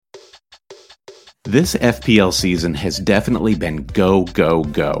This FPL season has definitely been go, go,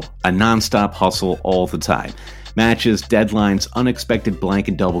 go. A nonstop hustle all the time. Matches, deadlines, unexpected blank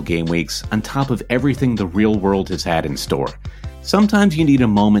and double game weeks, on top of everything the real world has had in store. Sometimes you need a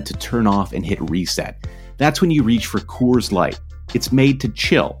moment to turn off and hit reset. That's when you reach for Coors Light. It's made to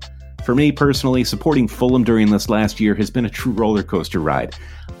chill. For me personally, supporting Fulham during this last year has been a true roller coaster ride.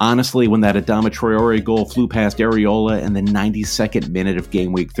 Honestly, when that Adama Traore goal flew past Areola in the 92nd minute of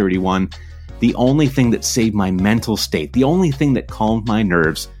game week 31, the only thing that saved my mental state, the only thing that calmed my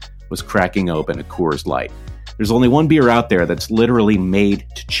nerves, was cracking open a Coors Light. There's only one beer out there that's literally made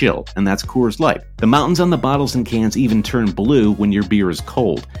to chill, and that's Coors Light. The mountains on the bottles and cans even turn blue when your beer is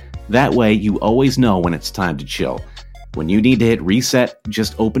cold. That way, you always know when it's time to chill. When you need to hit reset,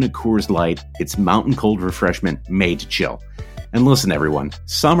 just open a Coors Light. It's mountain cold refreshment made to chill. And listen, everyone,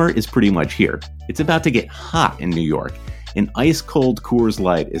 summer is pretty much here. It's about to get hot in New York. An ice-cold Coors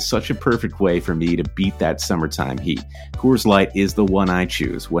Light is such a perfect way for me to beat that summertime heat. Coors Light is the one I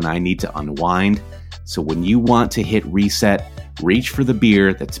choose when I need to unwind. So when you want to hit reset, reach for the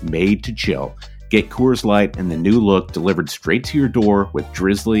beer that's made to chill. Get Coors Light and the new look delivered straight to your door with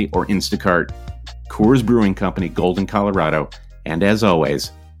Drizzly or Instacart. Coors Brewing Company, Golden, Colorado. And as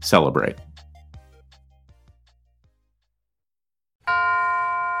always, celebrate.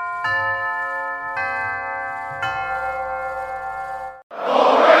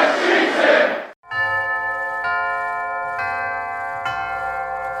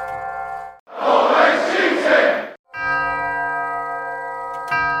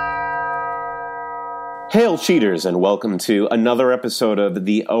 Hail cheaters, and welcome to another episode of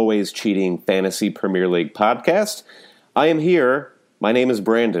the Always Cheating Fantasy Premier League podcast. I am here, my name is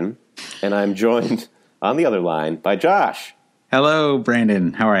Brandon, and I'm joined on the other line by Josh. Hello,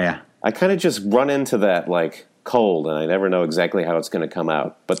 Brandon. How are you? I kind of just run into that like cold, and I never know exactly how it's going to come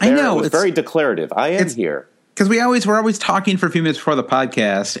out. But there, it was very declarative. I am here. Because we're always talking for a few minutes before the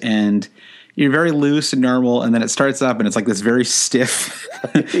podcast, and you're very loose and normal, and then it starts up, and it's like this very stiff,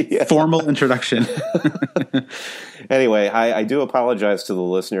 formal introduction. Anyway, I do apologize to the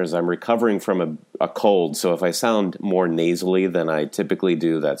listeners. I'm recovering from a cold, so if I sound more nasally than I typically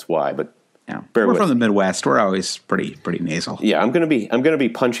do, that's why. But yeah, we're from the Midwest. We're always pretty nasal. Yeah, I'm gonna be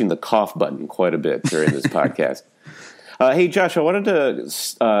punching the cough button quite a bit during this podcast. Hey, Josh, I wanted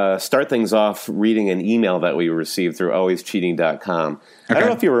to start things off reading an email that we received through alwayscheating.com. Okay. I don't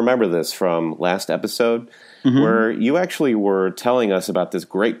know if you remember this from last episode, where you actually were telling us about this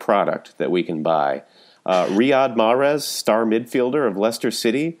great product that we can buy. Riyad Mahrez, star midfielder of Leicester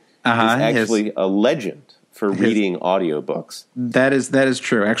City, is actually a legend for reading audiobooks. That is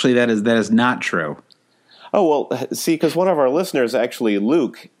true. Actually, that is not true. Oh, well, see, because one of our listeners, actually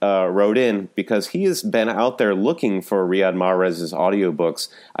Luke, wrote in because he has been out there looking for Riyad Mahrez's audiobooks.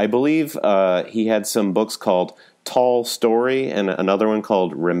 I believe he had some books called Tall Story and another one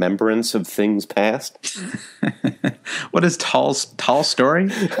called Remembrance of Things Past. What is Tall Story?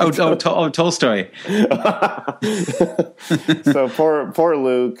 Tolstoy. So poor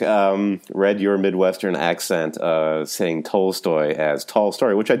Luke read your Midwestern accent saying Tolstoy as Tall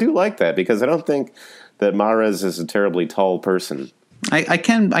Story, which I do like that because I don't think that Mahrez is a terribly tall person. I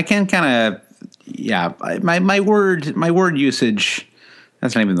can kind of, yeah. My word usage.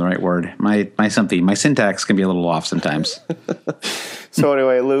 That's not even the right word. My syntax can be a little off sometimes. So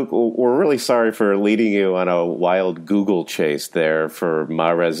anyway, Luke, we're really sorry for leading you on a wild Google chase there for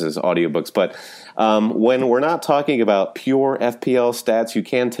Mahrez's audiobooks. But when we're not talking about pure FPL stats, you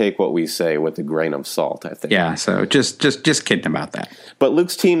can take what we say with a grain of salt, I think. Yeah, so just kidding about that. But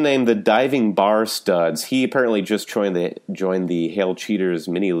Luke's team name, the Diving Bar Studs, he apparently just joined the Hail Cheaters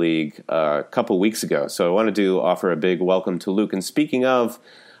mini league a couple weeks ago. So I wanted to offer a big welcome to Luke. And speaking of,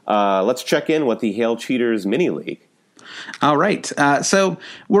 let's check in with the Hail Cheaters mini league. All right. So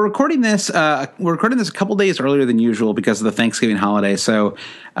we're recording this. A couple days earlier than usual because of the Thanksgiving holiday. So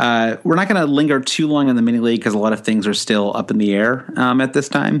we're not going to linger too long on the mini league because a lot of things are still up in the air at this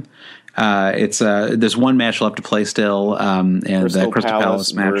time. There's one match left to play still, and the Crystal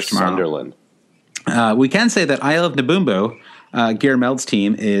Palace match tomorrow. Sunderland. We can say that Isle of Nabumbu, Gear Meld's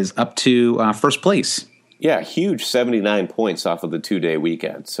team, is up to first place. Yeah, huge 79 points off of the 2-day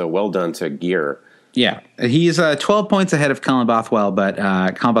weekend. So well done to Gear. Yeah, he's 12 points ahead of Colin Bothwell, but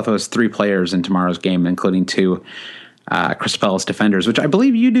Colin Bothwell has 3 players in tomorrow's game, including 2 Crystal Palace defenders, which I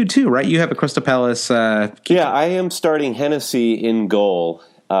believe you do too, right? You have a Crystal Palace Yeah, I am starting Hennessy in goal,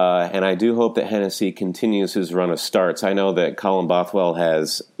 and I do hope that Hennessy continues his run of starts. I know that Colin Bothwell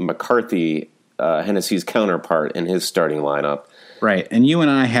has McCarthy, Hennessy's counterpart, in his starting lineup. Right, and you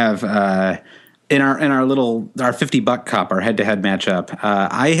and I have in our 50-buck cup, our head-to-head matchup.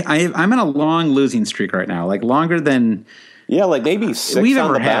 I'm in a long losing streak right now, like longer than like maybe 6 we've on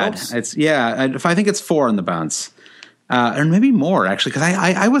ever the had. bounce. If I think it's 4 on the bounce, or maybe more actually, because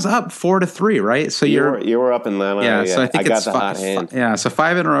I was up 4-3, right? So you were up in that. So I think got it's the hot hand. So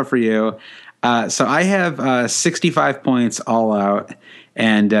 5 in a row for you. So I have 65 points all out.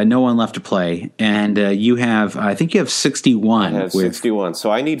 And no one left to play. And you have, I think you have 61. I have 61.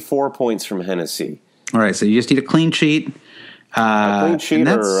 So I need 4 points from Hennessy. All right. So you just need a clean sheet. A clean sheet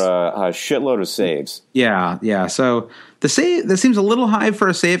or a shitload of saves. Yeah. So the save, that seems a little high for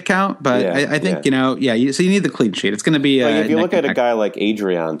a save count, but I think, so you need the clean sheet. It's going to be if you look at a guy like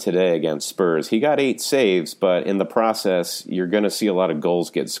Adrian today against Spurs, he got 8 saves, but in the process, you're going to see a lot of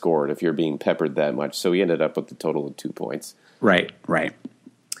goals get scored if you're being peppered that much. So he ended up with a total of 2 points. Right. Weird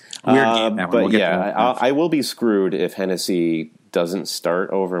game, that one. I will be screwed if Hennessy doesn't start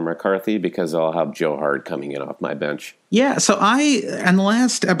over McCarthy because I'll have Joe Hart coming in off my bench. Yeah, so on the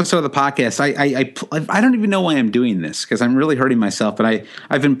last episode of the podcast, I don't even know why I'm doing this because I'm really hurting myself. But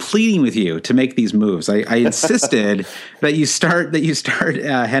I've been pleading with you to make these moves. I insisted that you start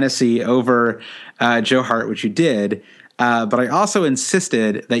Hennessy over Joe Hart, which you did. But I also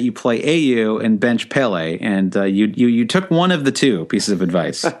insisted that you play AU and bench Pele, and you took one of the two pieces of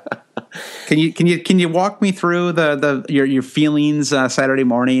advice. Can you walk me through your feelings Saturday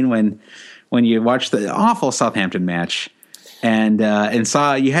morning when you watched the awful Southampton match and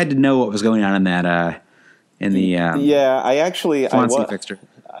saw you had to know what was going on in that Swansea fixture.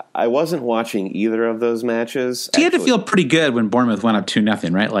 I wasn't watching either of those matches. So you had to feel pretty good when Bournemouth went up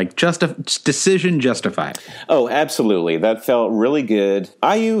 2-0, right? Like decision justified. Oh, absolutely. That felt really good.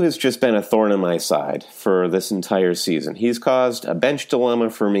 Ayew has just been a thorn in my side for this entire season. He's caused a bench dilemma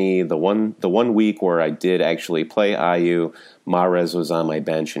for me. The one week where I did actually play Ayew, Mahrez was on my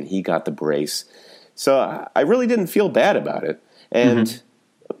bench and he got the brace. So I really didn't feel bad about it. And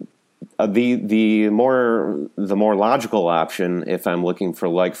the more logical option, if I'm looking for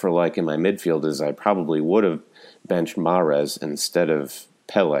like in my midfield, is I probably would have benched Mahrez instead of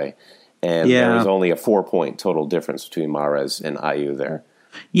Pele, and there was only a 4-point total difference between Mahrez and Ayew there.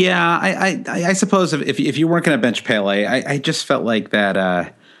 Yeah, I suppose if you weren't going to bench Pele, I just felt like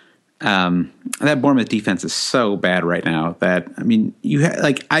that Bournemouth defense is so bad right now that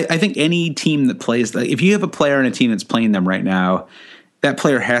I think any team that plays, if you have a player in a team that's playing them right now, that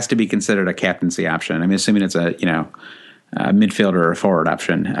player has to be considered a captaincy option. I mean, assuming it's a midfielder or a forward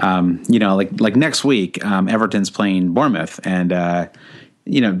option. Like next week, Everton's playing Bournemouth, and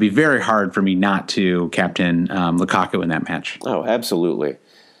it'd be very hard for me not to captain Lukaku in that match. Oh, absolutely.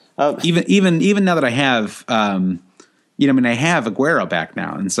 Even now that I have, I have Aguero back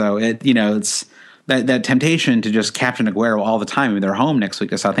now, and so it's. That temptation to just captain Aguero all the time. I mean, they're home next week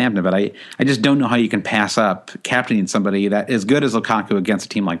to Southampton, but I just don't know how you can pass up captaining somebody that is good as Lukaku against a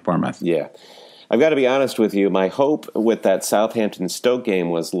team like Bournemouth. Yeah. I've got to be honest with you. My hope with that Southampton-Stoke game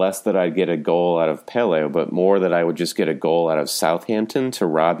was less that I'd get a goal out of Pele, but more that I would just get a goal out of Southampton to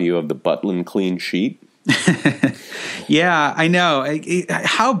rob you of the Butland clean sheet. Yeah, I know.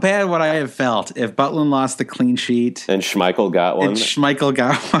 How bad would I have felt if Butland lost the clean sheet and Schmeichel got one?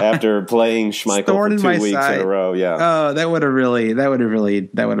 After playing Schmeichel for 2 weeks in a row. Yeah. Oh, that would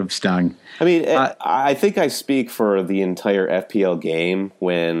have stung. I mean, I think I speak for the entire FPL game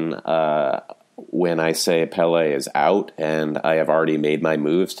when I say Pele is out, and I have already made my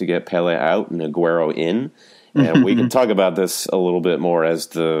moves to get Pele out and Aguero in. And we can talk about this a little bit more as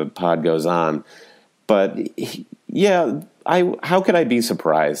the pod goes on. But how could I be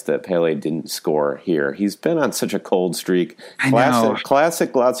surprised that Pele didn't score here? He's been on such a cold streak.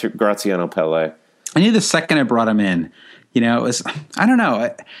 Classic Graziano Pele. I knew the second I brought him in, it was, I don't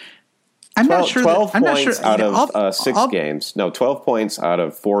know. I'm not sure. 12 points out of 6 games. No, 12 points out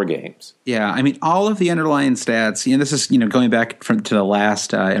of 4 games. Yeah, I mean, all of the underlying stats, this is, going back to the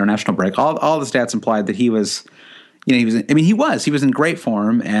last international break, all the stats implied that he was... he was in great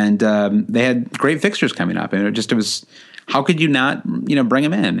form, and they had great fixtures coming up. And it was, how could you not, bring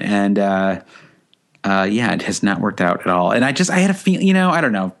him in? And it has not worked out at all. And I had a feeling, I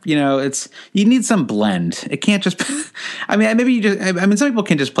don't know, you need some blend. It can't just, some people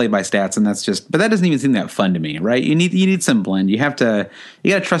can just play by stats, and but that doesn't even seem that fun to me, right? You need some blend. You got to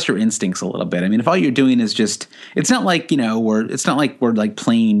trust your instincts a little bit. I mean, if all you're doing is just, it's not like we're like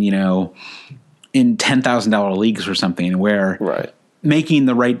playing, in $10,000 leagues or something where making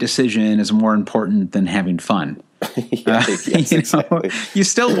the right decision is more important than having fun. Exactly. You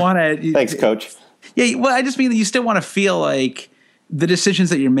still want to. Thanks, coach. Yeah, well, I just mean that you still want to feel like the decisions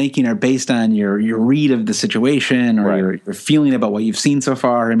that you're making are based on your read of the situation or your feeling about what you've seen so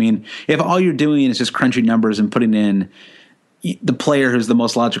far. I mean, if all you're doing is just crunching numbers and putting in the player who's the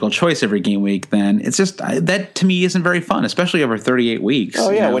most logical choice every game week, then it's just that to me isn't very fun, especially over 38 weeks. Oh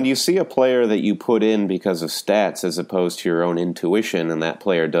yeah, when you see a player that you put in because of stats as opposed to your own intuition, and that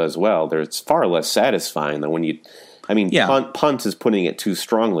player does well, it's far less satisfying than when you. I mean, punt is putting it too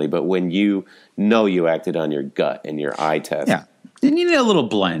strongly, but when you know you acted on your gut and your eye test. Yeah. And you need a little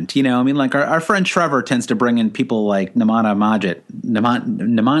blend, I mean, like our friend Trevor tends to bring in people like Nemanja Matic.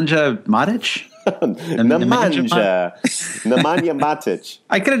 Nemanja Matic.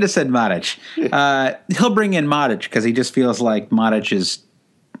 I could have just said Matic. He'll bring in Matic because he just feels like Matic is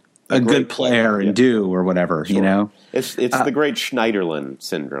a good player and or whatever, Sure. It's the great Schneiderlin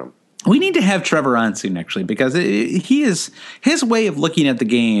syndrome. We need to have Trevor on soon, actually, because his way of looking at the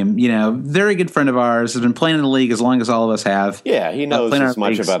game, very good friend of ours, has been playing in the league as long as all of us have. Yeah, he knows as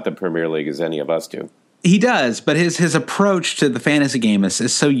much about the Premier League as any of us do. He does, but his approach to the fantasy game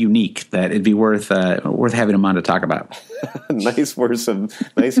is so unique that it'd be worth having him on to talk about. Nice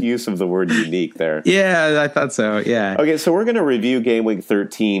use of the word unique there. Yeah, I thought so, yeah. Okay, so we're going to review Game Week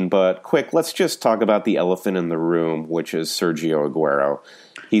 13, but quick, let's just talk about the elephant in the room, which is Sergio Aguero.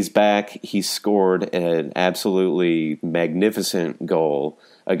 He's back. He scored an absolutely magnificent goal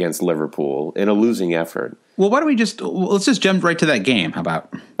against Liverpool in a losing effort. Well, why don't let's just jump right to that game. How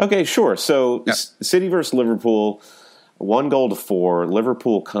about? Okay, sure. So City versus Liverpool, 1-4.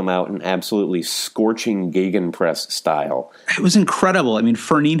 Liverpool come out in absolutely scorching gegenpress style. It was incredible. I mean,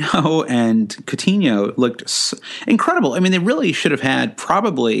 Firmino and Coutinho looked incredible. I mean, they really should have had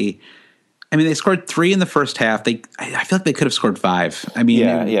probably. I mean, they scored 3 in the first half. I feel like they could have scored 5. I mean,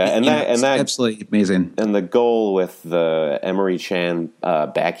 and that absolutely amazing. And the goal with the Emery Chan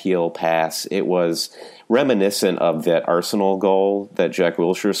backheel pass, it was reminiscent of that Arsenal goal that Jack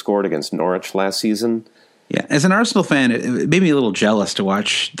Wilshere scored against Norwich last season. Yeah, as an Arsenal fan, it made me a little jealous to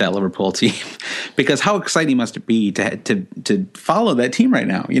watch that Liverpool team because how exciting must it be to follow that team right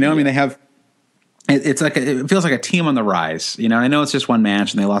now? I mean, they have. It feels like a team on the rise. I know it's just one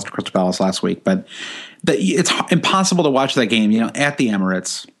match and they lost to Crystal Palace last week, but it's impossible to watch that game, at the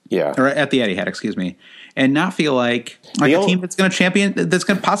Emirates, or at the Etihad, excuse me, and not feel like a team that's going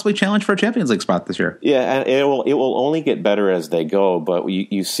to possibly challenge for a Champions League spot this year. Yeah, and it will only get better as they go, but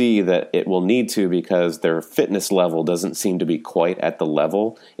you see that it will need to because their fitness level doesn't seem to be quite at the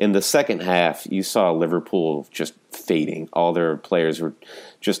level. In the second half, you saw Liverpool just fading. All their players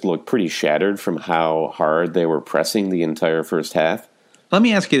just looked pretty shattered from how hard they were pressing the entire first half. Let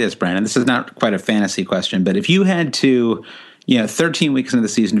me ask you this, Brandon. This is not quite a fantasy question, but if you had to, 13 weeks into the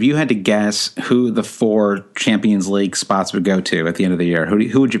season, if you had to guess who the 4 Champions League spots would go to at the end of the year,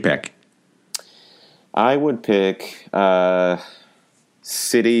 who would you pick? I would pick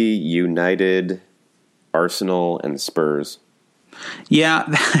City, United, Arsenal, and Spurs. Yeah,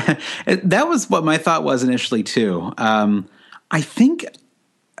 that was what my thought was initially, too. I think...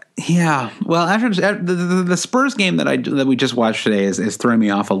 Yeah, well, after the Spurs game that we just watched today is throwing me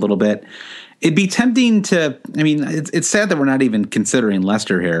off a little bit. It'd be tempting to. I mean, it's sad that we're not even considering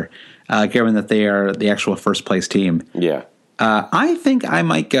Leicester here, given that they are the actual first place team. Yeah, I think I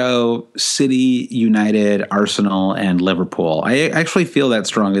might go City, United, Arsenal, and Liverpool. I actually feel that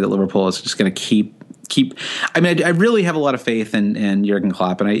strongly that Liverpool is just going to keep. I mean, I really have a lot of faith in Jurgen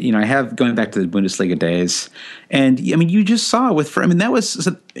Klopp, and I have going back to the Bundesliga days, and I mean, you just saw we saw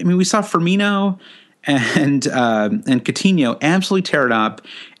Firmino and Coutinho absolutely tear it up,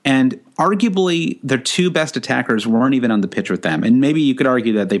 and arguably their 2 best attackers weren't even on the pitch with them, and maybe you could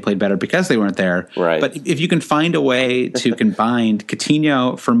argue that they played better because they weren't there. Right. But if you can find a way to combine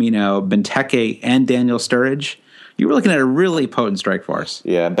Coutinho, Firmino, Benteke, and Daniel Sturridge, you were looking at a really potent strike force.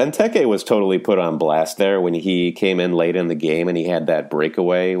 Yeah, Benteke was totally put on blast there when he came in late in the game and he had that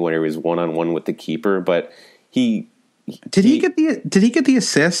breakaway when he was 1-on-1 with the keeper. But did he get the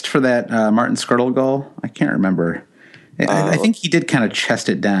assist for that Martin Skrtel goal? I can't remember. I think he did kind of chest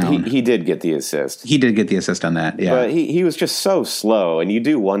it down. He did get the assist. He did get the assist on that, yeah. But he was just so slow, and you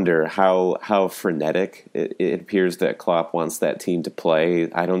do wonder how frenetic it appears that Klopp wants that team to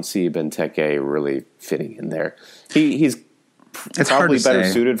play. I don't see Benteke really fitting in there. He's probably better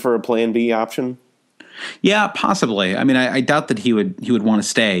suited for a plan B option. Yeah, possibly. I mean, I doubt that he would want to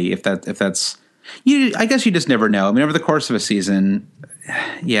stay if that's. I guess you just never know. I mean, over the course of a season,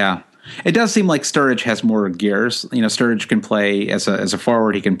 yeah. It does seem like Sturridge has more gears. Sturridge can play as a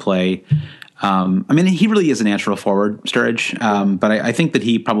forward. He can play. I mean, he really is a natural forward, Sturridge. But I think that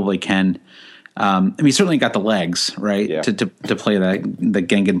he probably can. I mean, he certainly got the legs, right, to play the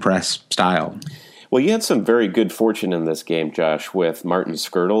gegenpress style. Well, you had some very good fortune in this game, Josh, with Martin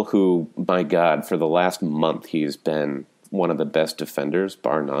Skirtle, who, my God, for the last month, he's been one of the best defenders,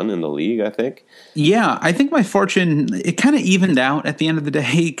 bar none, in the league, I think. Yeah, I think my fortune, it kind of evened out at the end of the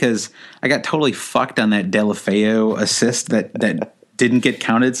day because I got totally fucked on that Deulofeu assist that didn't get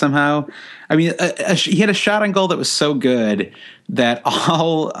counted somehow. I mean, he had a shot on goal that was so good that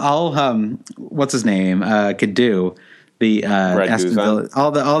all what's his name could do. The Aston Villa,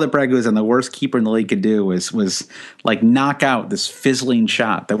 all that Brad Guzan, the worst keeper in the league, could do was like knock out this fizzling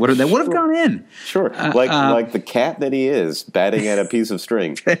shot that would have gone in. Sure, like the cat that he is, batting at a piece of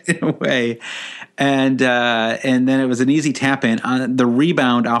string. In a way, and then it was an easy tap in on the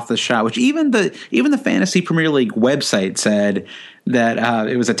rebound off the shot, which even the Fantasy Premier League website said that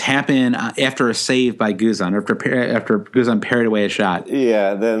it was a tap in after a save by Guzan, after Guzan parried away a shot.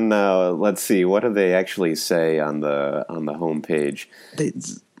 Yeah. Then let's see, what do they actually say on the homepage?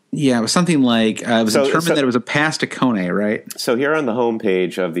 Yeah, it was something like it was determined that it was a pass to Kone, right? So here on the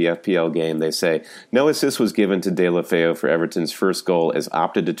homepage of the FPL game, they say, no assist was given to Deulofeu for Everton's first goal as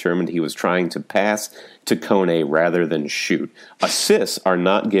Opta determined he was trying to pass to Kone rather than shoot. Assists are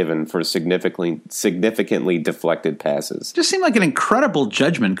not given for significantly deflected passes. It just seemed like an incredible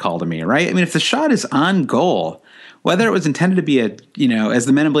judgment call to me, right? I mean, if the shot is on goal, whether it was intended to be as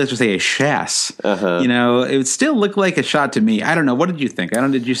the Men in Blaze would say, a chasse, it would still look like a shot to me. I don't know. What did you think?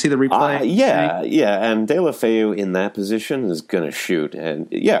 Did you see the replay? Yeah. And Deulofeu in that position is going to shoot. And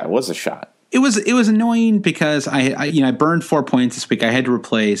yeah, it was a shot. It was annoying because I burned 4 points this week. I had to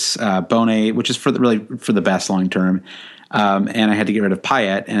replace Bone, which is for the best long term, and I had to get rid of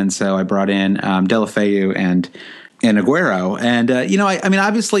Payet, and so I brought in Deulofeu and Aguero, and I mean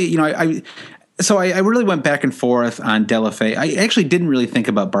obviously So I really went back and forth on Deulofeu. I actually didn't really think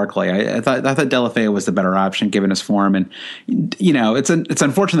about Barkley. I thought Deulofeu was the better option given his form, and it's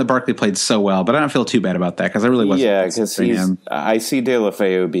unfortunate that Barkley played so well, but I don't feel too bad about that because I really wasn't. Yeah, because I see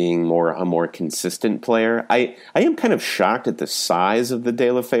Deulofeu being a more consistent player. I am kind of shocked at the size of the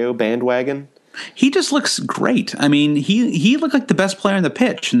Deulofeu bandwagon. He just looks great. I mean, he looked like the best player in the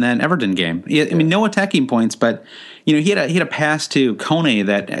pitch in that Everton game. I mean, no attacking points, but he had a pass to Kone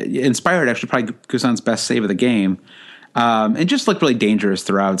that inspired actually probably Guzan's best save of the game, and just looked really dangerous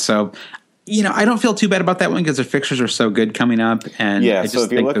throughout. So, I don't feel too bad about that one because the fixtures are so good coming up. And yeah, so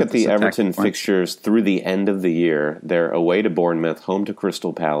if you look at the Everton fixtures through the end of the year, they're away to Bournemouth, home to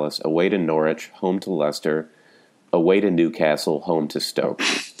Crystal Palace, away to Norwich, home to Leicester, away to Newcastle, home to Stoke.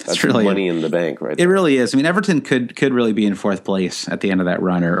 That's really money in the bank, right there. It really is. I mean, Everton could really be in fourth place at the end of that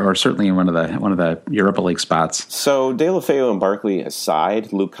run, or certainly in one of the Europa League spots. So Deulofeu and Barkley aside,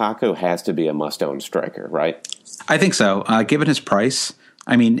 Lukaku has to be a must-own striker, right? I think so. Given his price,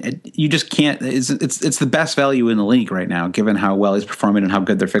 I mean, you just can't. It's the best value in the league right now, given how well he's performing and how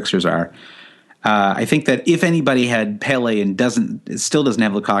good their fixtures are. I think that if anybody had Pele and still doesn't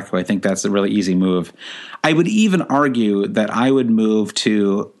have Lukaku, I think that's a really easy move. I would even argue that I would move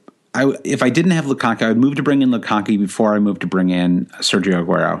to, if I didn't have Lukaku, I would move to bring in Lukaku before I move to bring in Sergio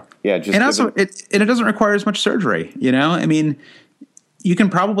Aguero. Yeah, it doesn't require as much surgery. I mean, you can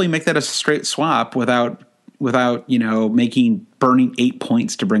probably make that a straight swap without burning 8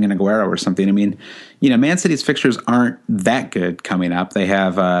 points to bring in Aguero or something. I mean, Man City's fixtures aren't that good coming up. They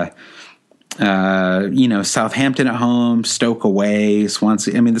have. Southampton at home, Stoke away,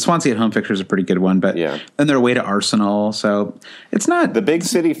 Swansea. I mean, the Swansea at home fixture is a pretty good one, but then they're away to Arsenal, so it's not the big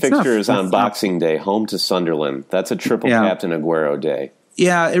city fixture is on Boxing Day, home to Sunderland. That's a triple captain Aguero day.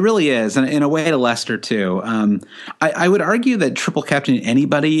 Yeah, it really is, and in a way to Leicester too. I would argue that triple captain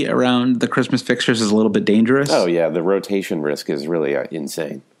anybody around the Christmas fixtures is a little bit dangerous. Oh yeah, the rotation risk is really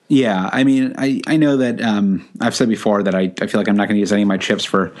insane. Yeah, I mean, I know that I've said before that I feel like I'm not going to use any of my chips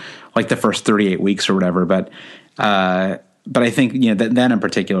for like the first 38 weeks or whatever, but I think that then in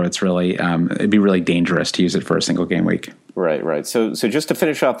particular it's really it'd be really dangerous to use it for a single game week. Right. So just to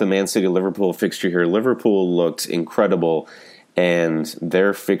finish off the Man City Liverpool fixture here, Liverpool looked incredible, and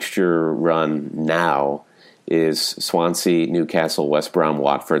their fixture run now is Swansea, Newcastle, West Brom,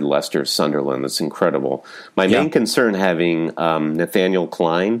 Watford, Leicester, Sunderland. That's incredible. My main concern having Nathaniel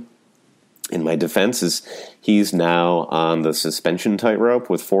Klein in my defense is he's now on the suspension tightrope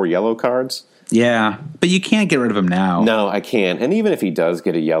with 4 yellow cards. Yeah, but you can't get rid of him now. No, I can't. And even if he does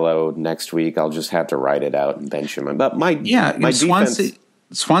get a yellow next week, I'll just have to ride it out and bench him. But my defense...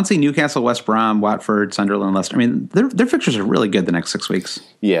 Swansea, Newcastle, West Brom, Watford, Sunderland, Leicester. I mean, their fixtures are really good the next 6 weeks.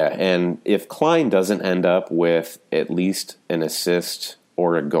 Yeah, and if Klein doesn't end up with at least an assist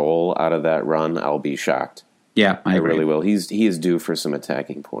or a goal out of that run, I'll be shocked. Yeah, I agree. really will. He is due for some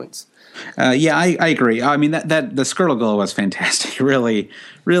attacking points. Yeah, I agree. I mean, that the Skirtle goal was fantastic. Really.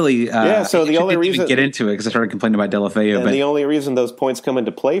 Yeah. So the only reason even get into it because I started complaining about Delafeu. And the only reason those points come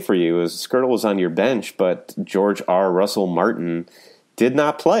into play for you is Skirtle was on your bench, but George R. Russell Martin did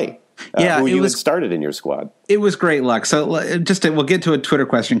not play. Who you had started in your squad. It was great luck. So we'll get to a Twitter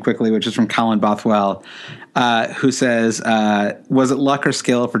question quickly, which is from Colin Bothwell, who says, was it luck or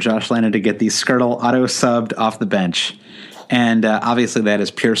skill for Josh Lannon to get the Skirtle auto-subbed off the bench? And obviously that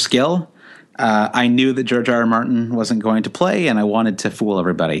is pure skill. I knew that George R. Martin wasn't going to play, and I wanted to fool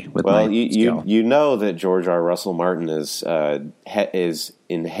everybody with my skill. You know that George R. Russell Martin is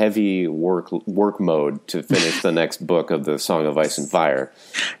in heavy work mode to finish the next book of the Song of Ice and Fire.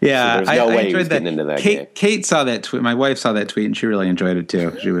 Yeah, so there's no way he was getting into that game. Kate saw that tweet. My wife saw that tweet, and she really enjoyed it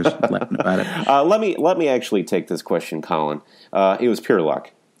too. She was laughing about it. Let me actually take this question, Colin. It was pure luck.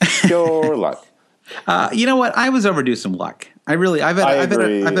 Pure luck. You know what? I was overdue some luck. I've had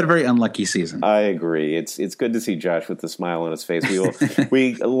a very unlucky season. I agree. It's good to see Josh with the smile on his face.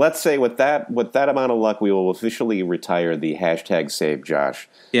 Let's say with that amount of luck, we will officially retire the hashtag Save Josh.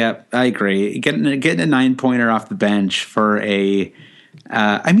 Yeah, I agree. Getting a 9-pointer off the bench for a.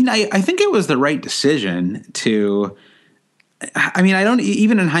 I think it was the right decision to. I mean, I don't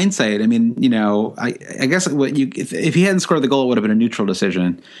even in hindsight. I mean, I guess if he hadn't scored the goal, it would have been a neutral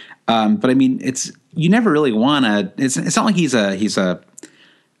decision. But I mean, you never really want to. It's not like he's a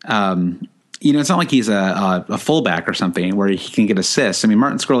fullback or something where he can get assists. I mean,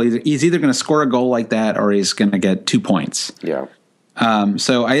 Martin Skirtle, he's either going to score a goal like that or he's going to get 2 points. Yeah.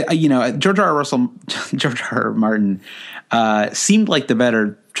 So George R. Martin seemed like the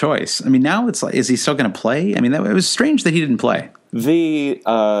better choice. I mean, now it's like, is he still going to play? I mean, it was strange that he didn't play. The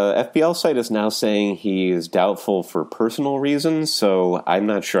FPL site is now saying he is doubtful for personal reasons, so I'm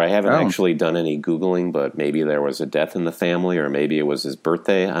not sure. I haven't actually done any Googling, but maybe there was a death in the family, or maybe it was his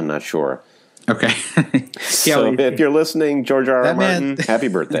birthday. I'm not sure. Okay. So if you're listening, George R. R. Martin, happy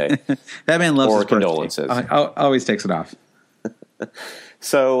birthday. That man loves his condolences. Always takes it off.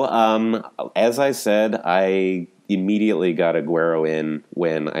 So, as I said, I immediately got Aguero in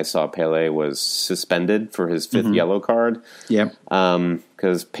when I saw Pele was suspended for his fifth yellow card. Yep.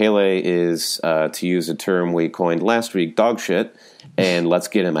 Because Pele is, to use a term we coined last week, dog shit, and let's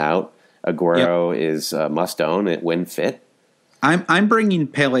get him out. Aguero is must own it when fit. I'm bringing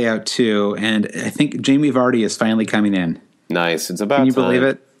Pele out too, and I think Jamie Vardy is finally coming in. Nice. It's about time. Can you believe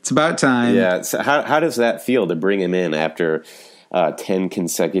it? It's about time. Yeah. So how does that feel to bring him in after 10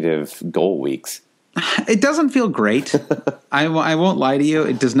 consecutive goal weeks? It doesn't feel great. I won't lie to you.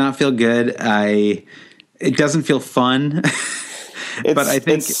 It does not feel good. It doesn't feel fun. But I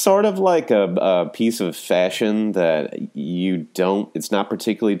think it's sort of like a piece of fashion that it's not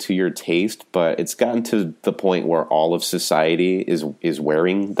particularly to your taste, but it's gotten to the point where all of society is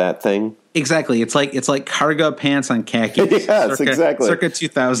wearing that thing. Exactly. It's like cargo pants on khakis. Yes, exactly. Circa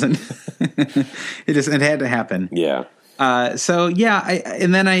 2000. It had to happen. Yeah. So yeah,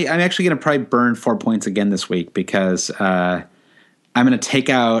 I'm actually going to probably burn 4 points again this week because I'm going to take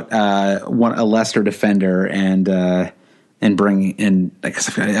out a Leicester defender and bring in. I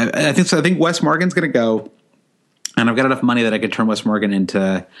think so. I think Wes Morgan's going to go, and I've got enough money that I could turn Wes Morgan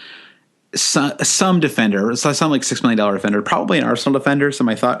into some defender. So some like $6 million defender, probably an Arsenal defender. So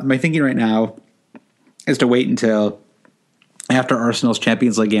my thinking right now is to wait until after Arsenal's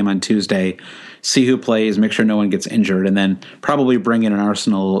Champions League game on Tuesday, see who plays, make sure no one gets injured, and then probably bring in an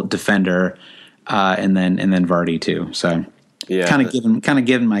Arsenal defender, and then Vardy too. So yeah, kind of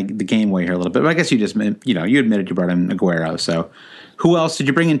giving the game away here a little bit. But I guess you admitted you brought in Aguero. So who else did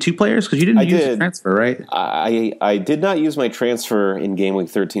you bring in? 2 players because you didn't use your transfer, right? I did not use my transfer in game week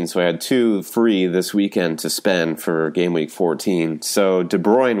 13, so I had 2 free this weekend to spend for game week 14. So De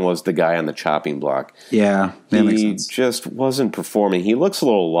Bruyne was the guy on the chopping block. Yeah, that makes sense. He just wasn't performing. He looks a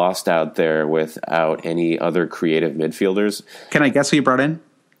little lost out there without any other creative midfielders. Can I guess who you brought in?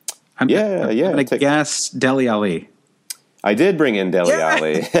 I'm going to guess Dele Alli. I did bring in Dele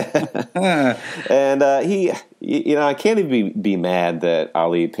Alli. And I can't even be mad that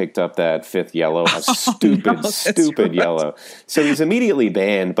Ali picked up that 5th yellow, a stupid yellow. So he's immediately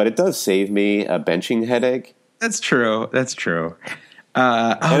banned, but it does save me a benching headache. That's true. And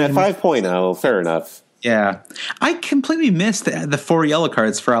at 5.0, fair enough. Yeah. I completely missed the 4 yellow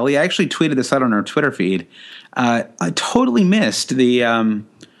cards for Ali. I actually tweeted this out on our Twitter feed. I totally missed the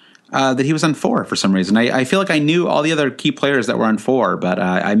that he was on 4 for some reason. I feel like I knew all the other key players that were on 4, but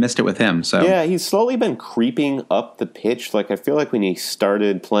I missed it with him. So yeah, he's slowly been creeping up the pitch. Like I feel like when he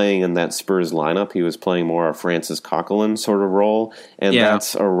started playing in that Spurs lineup, he was playing more a Francis Coquelin sort of role, and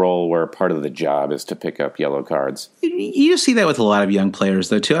that's a role where part of the job is to pick up yellow cards. You see that with a lot of young players,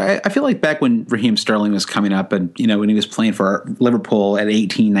 though, too. I feel like back when Raheem Sterling was coming up, and when he was playing for Liverpool at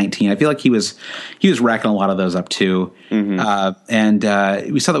 18, 19, I feel like he was racking a lot of those up too. And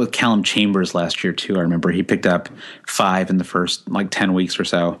we saw that with Callum Chambers last year too. I remember he picked up 5 in the first 10 weeks or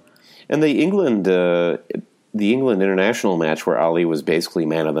so. And the England international match where Ali was basically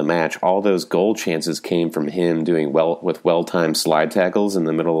man of the match, all those goal chances came from him doing well-timed slide tackles in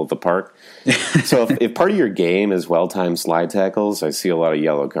the middle of the park. So if part of your game is well-timed slide tackles, I see a lot of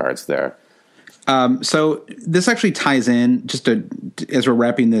yellow cards there. So this actually ties in as we're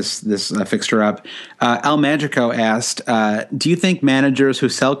wrapping this fixture up. Al Magico asked, do you think managers who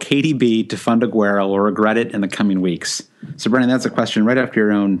sell KDB to fund Aguero will regret it in the coming weeks? So Brennan, that's a question right after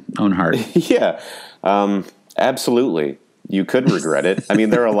your own heart. Yeah, absolutely. You could regret it. I mean,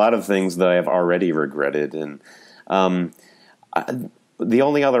 there are a lot of things that I have already regretted. And the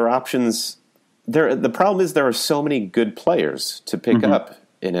only other options, the problem is there are so many good players to pick up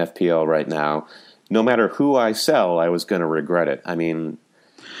in FPL right now. No matter who I sell, I was going to regret it. I mean,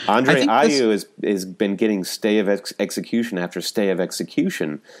 Andre Ayew has been getting stay of execution after stay of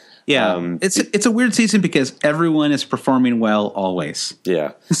execution. Yeah, it's a weird season because everyone is performing well always.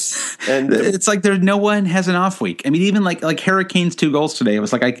 Yeah, and it's like no one has an off week. I mean, even like Harry Kane's 2 goals today. It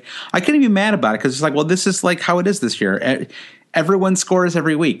was like I couldn't even be mad about it because it's like, well, this is like how it is this year. Everyone scores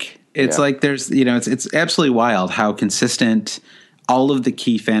every week. It's like there's it's absolutely wild how consistent all of the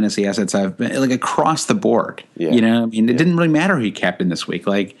key fantasy assets have been, like across the board. Yeah. I mean, it didn't really matter who you captained this week.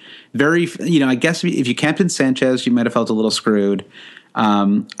 Like I guess if you captained Sanchez, you might have felt a little screwed.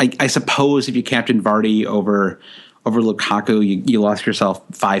 I suppose if you captained Vardy over Lukaku, you lost yourself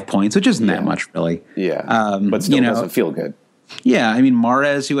 5 points, which isn't that much really. Yeah. But still doesn't feel good. Yeah. I mean,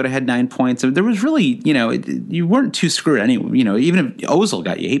 Mahrez, you would have had 9 points. There was really, you weren't too screwed anyway. Even if Ozil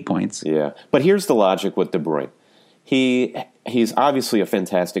got you 8 points. Yeah. But here's the logic with De Bruyne. He's obviously a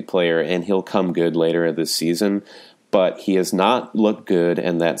fantastic player, and he'll come good later this season, but he has not looked good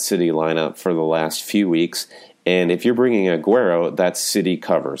in that City lineup for the last few weeks. And if you're bringing Aguero, that's City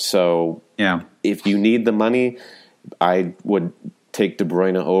cover. So if you need the money, I would take De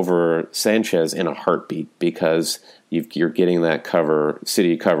Bruyne over Sanchez in a heartbeat because you're getting that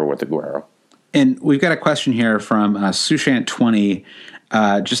City cover with Aguero. And we've got a question here from Sushant20,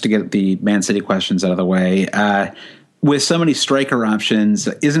 just to get the Man City questions out of the way. With so many striker options,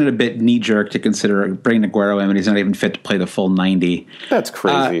 isn't it a bit knee-jerk to consider bringing Aguero in when he's not even fit to play the full 90? That's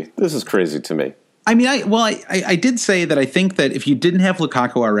crazy. This is crazy to me. I mean, I did say that I think that if you didn't have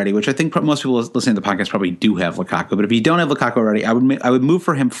Lukaku already, which I think most people listening to the podcast probably do have Lukaku, but if you don't have Lukaku already, I would move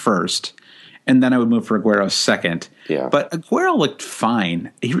for him first, and then I would move for Aguero second. Yeah. But Aguero looked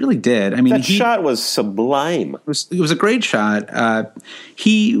fine. He really did. I mean, that shot was sublime. It was a great shot.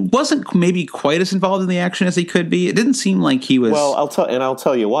 He wasn't maybe quite as involved in the action as he could be. It didn't seem like he was. Well, I'll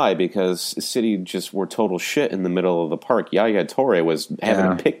tell you why, because City just were total shit in the middle of the park. Yaya Toure was having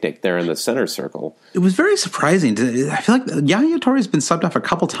a picnic there in the center circle. It was very surprising. I feel like Yaya Toure has been subbed off a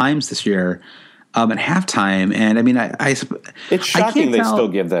couple times this year. At halftime, and I mean, it's shocking they still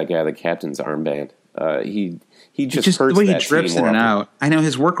give that guy the captain's armband. He just hurts the way he that drifts team in and out. I know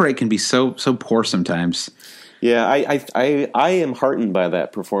his work rate can be so poor sometimes. Yeah, I am heartened by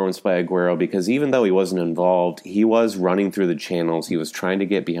that performance by Aguero because even though he wasn't involved, he was running through the channels. He was trying to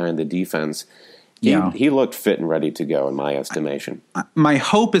get behind the defense. He looked fit and ready to go, in my estimation. My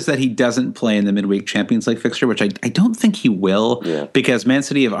hope is that he doesn't play in the midweek Champions League fixture, which I don't think he will, because Man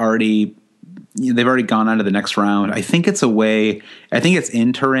City they've already gone on to the next round. I think it's away. I think it's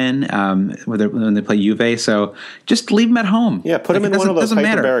in Turin when they play Juve. So just leave him at home. Yeah, put him in one of those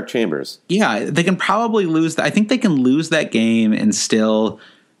hyperbaric chambers. Yeah, they can probably lose. I think they can lose that game and still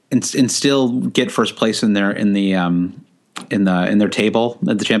get first place in their table,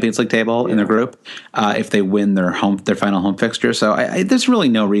 at the Champions League table, in their group, if they win their final home fixture. So there's really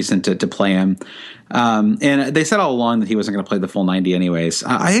no reason to play him. And they said all along that he wasn't going to play the full 90 anyways.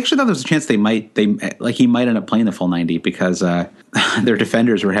 I actually thought there was a chance he might end up playing the full 90 because their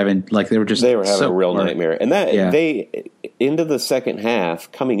defenders were having a real nightmare. And they into the second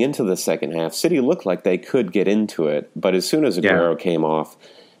half, coming into the second half, City looked like they could get into it, but as soon as Aguero came off,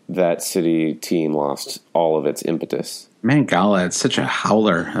 that City team lost all of its impetus. Mangala, it's such a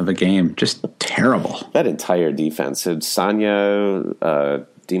howler of a game. Just terrible. That entire defense. Sanya,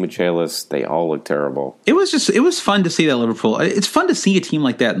 DiMichelis, they all look terrible. It was fun to see that Liverpool. It's fun to see a team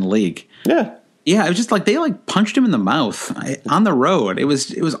like that in the league. Yeah. Yeah, it was just like they like punched him in the mouth on the road. It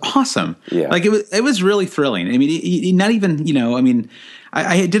was awesome. Yeah. Like it was really thrilling. I mean, not even, I mean,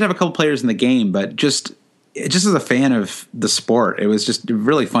 I did have a couple players in the game, but just as a fan of the sport, it was just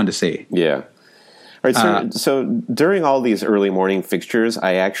really fun to see. Yeah. All right, so during all these early morning fixtures,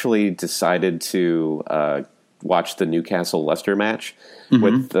 I actually decided to watch the Newcastle-Leicester match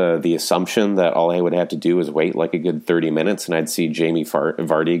with the assumption that all I would have to do is wait like a good 30 minutes and I'd see Jamie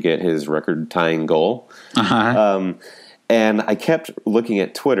Vardy get his record-tying goal. And I kept looking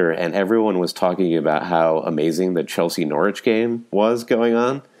at Twitter, and everyone was talking about how amazing the Chelsea-Norwich game was going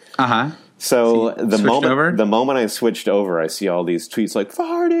on. So the moment I switched over, I see all these tweets like,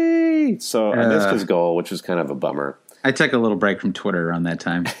 Vardy! So I missed his goal, which was kind of a bummer. I took a little break from Twitter around that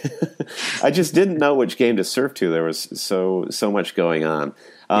time. I just didn't know which game to surf to. There was so much going on.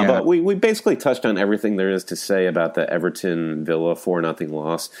 But we basically touched on everything there is to say about the Everton-Villa 4-0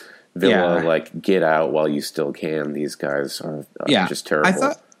 loss. Villa, get out while you still can. These guys are just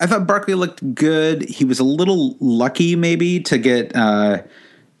terrible. I thought Barkley looked good. He was a little lucky maybe to get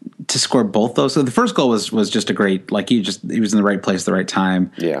to score both those. So the first goal was just a great, he was in the right place at the right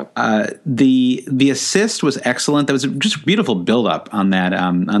time. Yeah. The assist was excellent. That was just a beautiful build up on that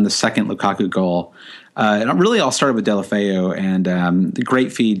on the second Lukaku goal. It really all started with Deulofeu and the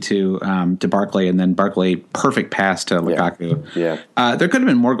great feed to Barkley, and then Barkley perfect pass to Lukaku. Yeah. There could have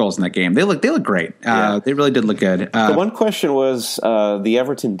been more goals in that game. They look great. They really did look good. The one question was the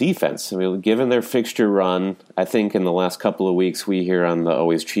Everton defense. I mean, given their fixture run, I think in the last couple of weeks we here on the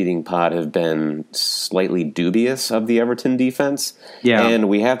Always Cheating pod have been slightly dubious of the Everton defense. Yeah. And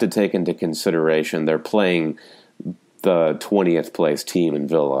we have to take into consideration they're playing the 20th place team in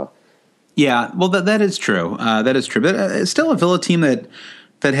Villa. Yeah, well, that is true. That is true. But it's still a Villa team that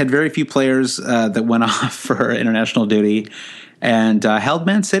had very few players that went off for international duty and held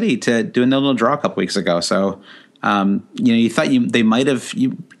Man City to do a 0-0 draw a couple weeks ago. So, you thought they might have.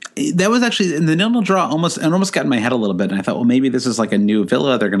 That was actually in the 0-0 draw. Almost got in my head a little bit, and I thought, well, maybe this is like a new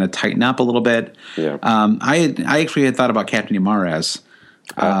Villa. They're going to tighten up a little bit. Yeah. I actually had thought about captaining Mahrez.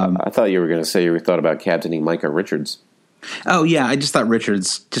 I thought you were going to say you thought about captaining Micah Richards. Oh, yeah, I just thought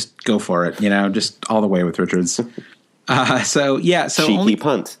Richards, just go for it, just all the way with Richards. So Cheeky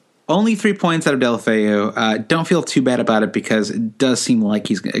punt. Only 3 points out of Deulofeu. Don't feel too bad about it because it does seem like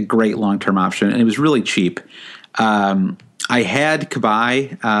he's a great long-term option, and it was really cheap. I had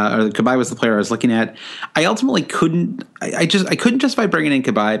Cabaye, or Cabaye was the player I was looking at. I ultimately couldn't. I couldn't justify bringing in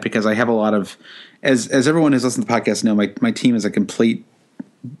Cabaye because I have a lot of, as everyone who's listened to the podcast know, my team is a complete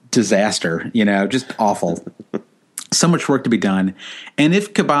disaster. Just awful. So much work to be done. And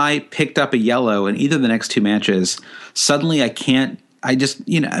if Cabaye picked up a yellow in either of the next two matches, suddenly I don't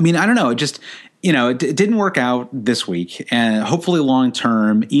know. It didn't work out this week. And hopefully long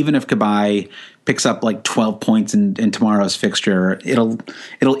term, even if Cabaye picks up 12 points in tomorrow's fixture, it'll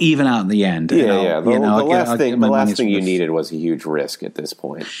even out in the end. The last thing you needed was a huge risk at this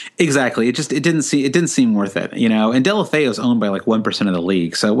point. Exactly. It didn't seem worth it. And Deulofeu is owned by 1% of the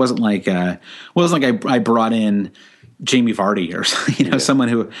league, so it wasn't like I brought in Jamie Vardy or someone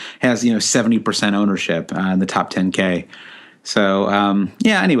who has 70% ownership in the top 10K. So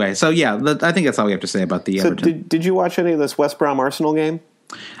anyway, I think that's all we have to say about the Everton. Did you watch any of this West Brom Arsenal game?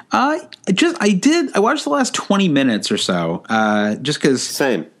 I did. I watched the last 20 minutes or so, just because.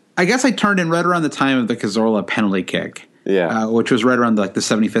 Same. I guess I turned in right around the time of the Cazorla penalty kick. Yeah, which was right around the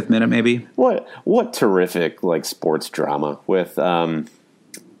 75th minute, maybe. What terrific sports drama with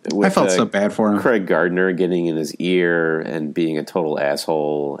I felt so bad for him. Craig Gardner getting in his ear and being a total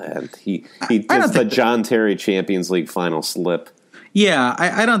asshole, and he does the John Terry Champions League final slip. Yeah,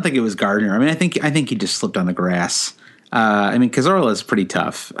 I don't think it was Gardner. I mean, I think he just slipped on the grass. Cazorla is pretty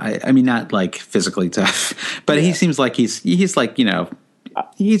tough. I mean, not physically tough, but he seems like he's he's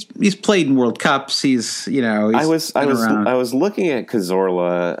played in World Cups. I was looking at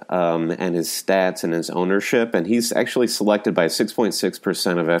Cazorla and his stats and his ownership, and he's actually selected by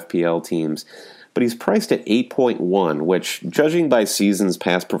 6.6% of FPL teams, but he's priced at 8.1, which, judging by season's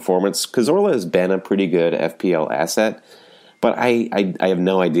past performance, Cazorla has been a pretty good FPL asset. But I have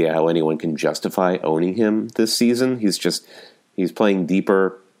no idea how anyone can justify owning him this season. He's playing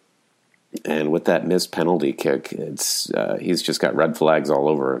deeper. And with that missed penalty kick, he's just got red flags all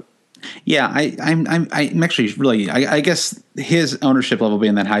over it. Yeah, I'm actually really. I guess his ownership level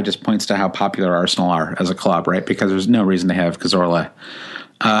being that high just points to how popular Arsenal are as a club, right? Because there's no reason to have Cazorla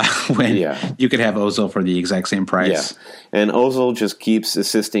when you could have Ozil for the exact same price. Yeah. And Ozil just keeps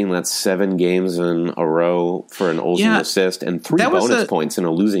assisting. That's 7 games in a row for an Ozil assist and 3 bonus points in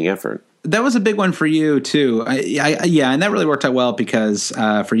a losing effort. That was a big one for you too. And that really worked out well because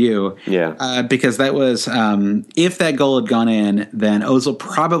for you, because that was if that goal had gone in, then Ozil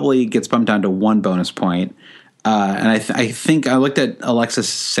probably gets bumped down to 1 bonus point. And I think I looked at Alexis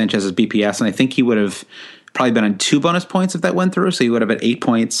Sanchez's BPS, and I think he would have probably been on 2 bonus points if that went through. So he would have had 8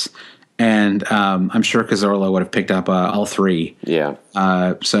 points, and I'm sure Cazorla would have picked up all 3. Yeah.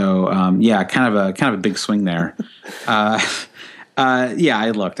 Kind of a big swing there.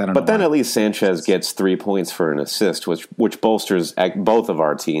 I looked. I don't know. But then at least Sanchez gets 3 points for an assist, which bolsters both of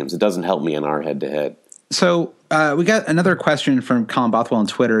our teams. It doesn't help me in our head-to-head. So we got another question from Colin Bothwell on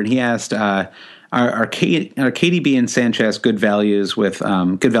Twitter, and he asked, "Are KDB and Sanchez good value with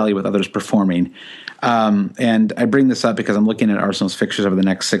others performing?" And I bring this up because I'm looking at Arsenal's fixtures over the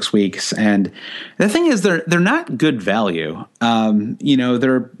next 6 weeks, and the thing is, they're not good value.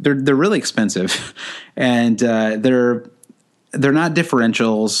 They're really expensive, and they're not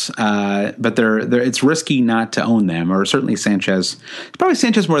differentials, but it's risky not to own them, or certainly Sanchez. It's probably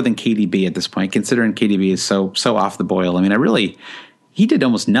Sanchez more than KDB at this point, considering KDB is so off the boil. I mean, he did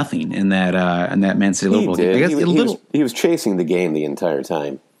almost nothing in that Man City Liverpool game. He was chasing the game the entire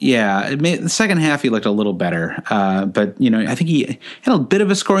time. Yeah, the second half he looked a little better, but I think he had a bit of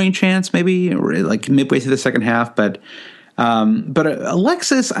a scoring chance, maybe like midway through the second half. But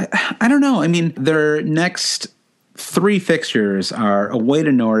Alexis, I don't know. I mean, their next 3 fixtures are away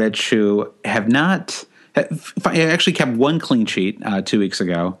to Norwich, who have actually kept 1 clean sheet 2 weeks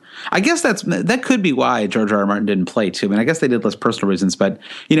ago. I guess that could be why George R. R. Martin didn't play too. I mean, I guess they did less personal reasons, but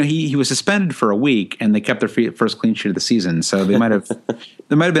he was suspended for a week, and they kept their first clean sheet of the season. So they might have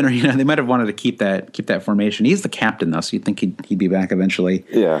they might have wanted to keep that formation. He's the captain though, so you'd think he'd be back eventually.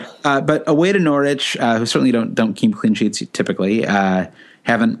 Yeah. But away to Norwich, who certainly don't keep clean sheets typically,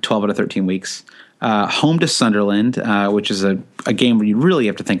 haven't 12 out of 13 weeks. Home to Sunderland, which is a game where you really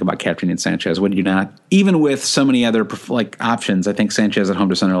have to think about captaining Sanchez. Would you not? Even with so many other options, I think Sanchez at home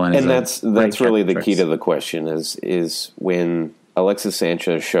to Sunderland is that's really the key to the question is when Alexis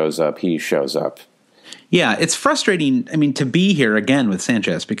Sanchez shows up, he shows up. Yeah, it's frustrating. I mean, to be here again with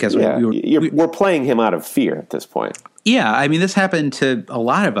Sanchez because we're playing him out of fear at this point. Yeah, I mean, this happened to a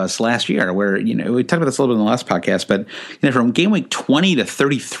lot of us last year where, we talked about this a little bit in the last podcast, but from game week 20 to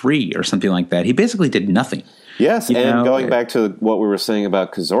 33 or something like that, he basically did nothing. Yes, going back to what we were saying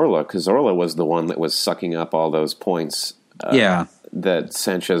about Cazorla was the one that was sucking up all those points that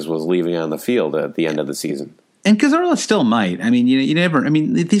Sanchez was leaving on the field at the end of the season. And Cazorla still might. I mean, you never – I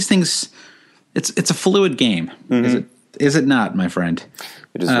mean, these things – it's a fluid game. Mm-hmm. Is it not, my friend?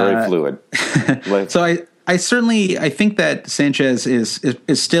 It is very fluid. So I think that Sanchez is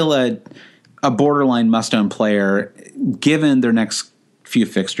still a borderline must-own player given their next few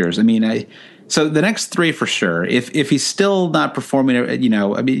fixtures. I mean, so the next 3 for sure. If he's still not performing,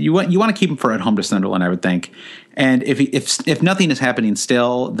 you want to keep him for at home to Sunderland, I would think. And if nothing is happening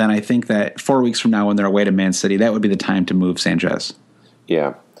still, then I think that 4 weeks from now when they're away to Man City, that would be the time to move Sanchez.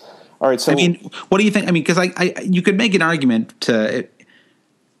 Yeah. All right. So I mean, what do you think? I mean, because you could make an argument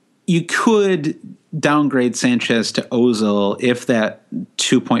you could downgrade Sanchez to Ozil if that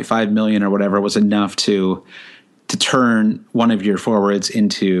 2.5 million or whatever was enough to turn one of your forwards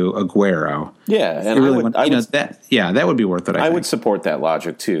into Aguero. Yeah, and that would be worth it. I would support that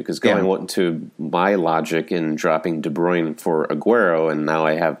logic too, because going to my logic in dropping De Bruyne for Aguero, and now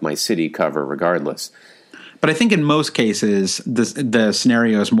I have my City cover regardless. But I think in most cases, the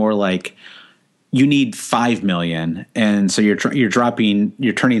scenario is more like you need 5 million, and so you're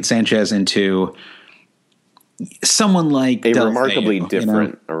turning Sanchez into someone like a remarkably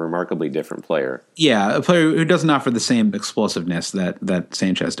different player. Yeah, a player who doesn't offer the same explosiveness that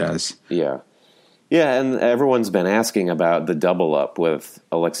Sanchez does. Yeah, and everyone's been asking about the double up with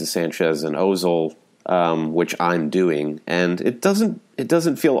Alexis Sanchez and Ozil, which I'm doing, and it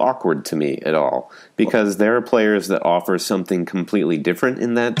doesn't feel awkward to me at all because there are players that offer something completely different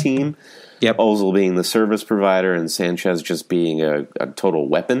in that team. Yep. Ozil being the service provider and Sanchez just being a total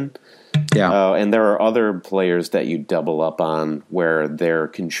weapon. Yeah. And there are other players that you double up on where they're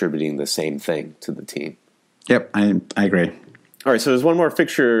contributing the same thing to the team. Yep, I agree. All right, so there's one more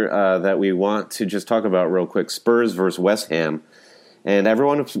fixture that we want to just talk about real quick. Spurs versus West Ham. And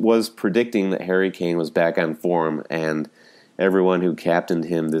everyone was predicting that Harry Kane was back on form, and everyone who captained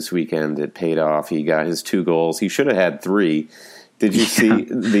him this weekend, it paid off. He got his 2 goals. He should have had 3. Did you see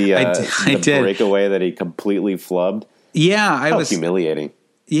the breakaway that he completely flubbed? Yeah, How humiliating.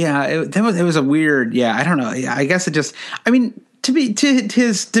 Yeah, it was a weird. Yeah, I don't know. I guess it just. I mean,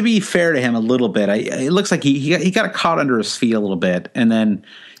 to be fair to him a little bit, it looks like he got caught under his feet a little bit, and then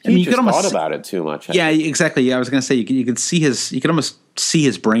you could almost thought about it too much. Yeah, exactly. Yeah, I was going to say you could almost see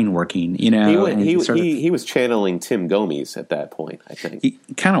his brain working. You know, he was channeling Tim Gomes at that point. I think he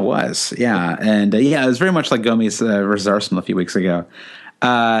kind of was. Yeah, and it was very much like Gomes versus Arsenal a few weeks ago.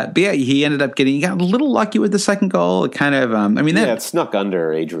 But yeah, he ended up he got a little lucky with the second goal. It kind of, it snuck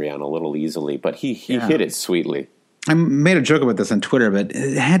under Adrian a little easily, but he hit it sweetly. I made a joke about this on Twitter, but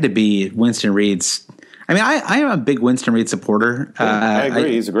it had to be Winston Reid's. I mean, I am a big Winston Reid supporter. I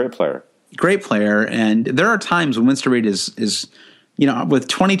agree. He's a great player. Great player. And there are times when Winston Reid is with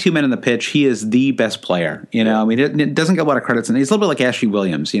 22 men on the pitch, he is the best player. I mean, it doesn't get a lot of credits. And he's a little bit like Ashley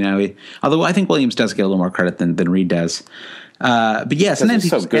Williams, although I think Williams does get a little more credit than Reid does. But yeah, sometimes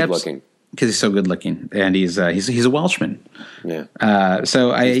he's so good looking. Because he's so good looking. And he's a Welshman. Yeah. But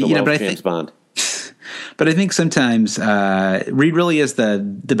I think James Bond. But I think sometimes Reid really is the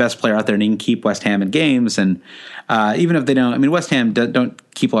best player out there, and he can keep West Ham in games. And even if they don't, I mean, West Ham don't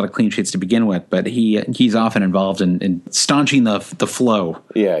keep a lot of clean sheets to begin with, but he's often involved in staunching the flow.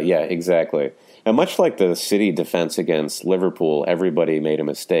 Yeah, exactly. And much like the City defense against Liverpool, everybody made a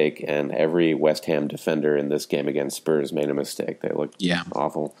mistake, and every West Ham defender in this game against Spurs made a mistake. They looked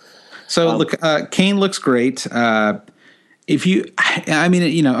awful. So look, Kane looks great.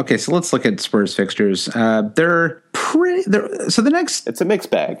 Okay, so let's look at Spurs fixtures. They're pretty. It's a mixed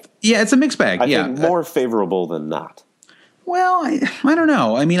bag. Yeah, it's a mixed bag. I think more favorable than not. Well, I don't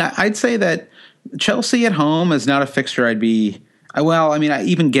know. I mean, I'd say that Chelsea at home is not a fixture I'd be. Well, I mean,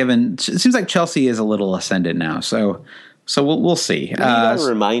 it seems like Chelsea is a little ascendant now. So we'll see. I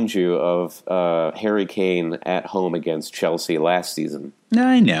remind you of Harry Kane at home against Chelsea last season.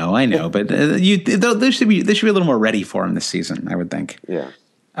 I know, but they should be a little more ready for him this season, I would think. Yeah.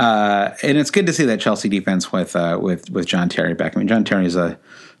 And it's good to see that Chelsea defense with John Terry back. I mean, John Terry is a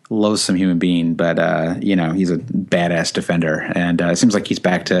loathsome human being, but he's a badass defender, and it seems like he's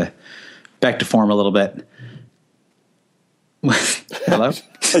back to form a little bit. Hello?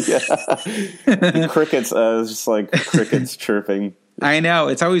 Yeah. Crickets, just like crickets chirping. I know,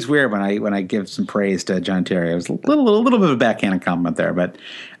 it's always weird when I give some praise to John Terry. It was a little bit of a backhanded compliment there, but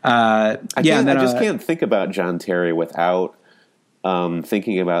I just can't think about John Terry without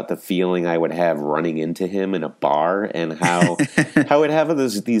thinking about the feeling I would have running into him in a bar, and how I would have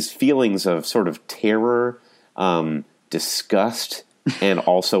these feelings of sort of terror, disgust, and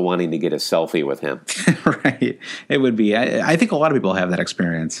also wanting to get a selfie with him. Right. It would be. I think a lot of people have that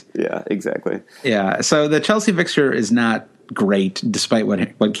experience. Yeah, exactly. Yeah. So the Chelsea fixture is not great, despite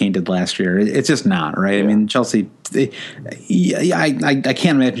what Kane did last year. It's just not, right? Yeah. I mean, Chelsea. I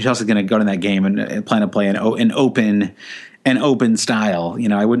can't imagine Chelsea's going to go to that game and plan to play an open style.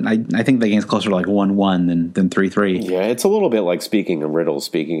 I think the game's closer to like 1-1 than 3-3. Yeah, it's a little bit like speaking of riddles,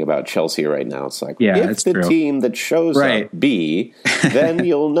 speaking about Chelsea right now. It's like, if the team that shows up be, then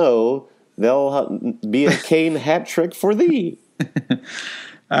you'll know there'll be a Kane hat trick for thee.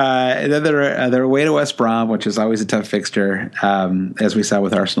 Then they're away to West Brom, which is always a tough fixture, as we saw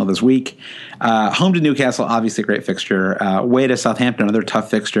with Arsenal this week. Home to Newcastle, obviously a great fixture. Away to Southampton, another tough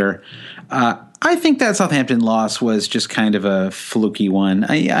fixture. I think that Southampton loss was just kind of a fluky one.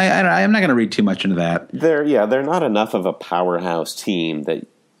 I'm not going to read too much into that. They're not enough of a powerhouse team that.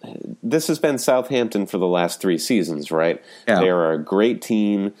 This has been Southampton for the last 3 seasons, right? Yeah. They are a great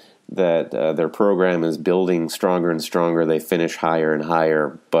team that their program is building stronger and stronger. They finish higher and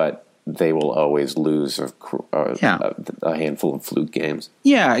higher, but they will always lose a handful of fluke games.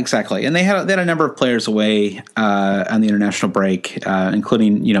 Yeah, exactly. And they had a number of players away on the international break,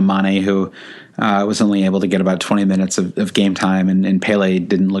 including Mane, who was only able to get about 20 minutes of game time, and Pele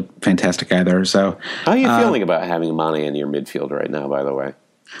didn't look fantastic either. So, how are you feeling about having Mane in your midfield right now, by the way?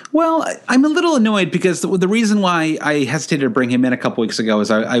 Well, I'm a little annoyed because the reason why I hesitated to bring him in a couple weeks ago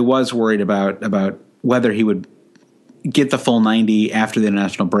is I was worried about whether he would get the full 90 after the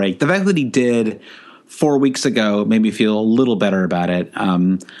international break. The fact that he did 4 weeks ago made me feel a little better about it.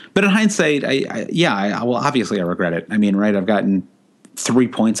 But in hindsight, obviously I regret it. I mean, right, I've gotten 3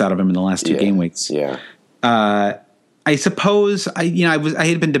 points out of him in the last 2 game weeks. Yeah. I suppose I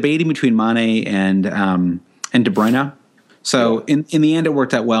had been debating between Mane and De Bruyne. So in the end, it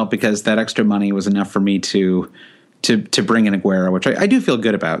worked out well because that extra money was enough for me to bring in Aguero, which I do feel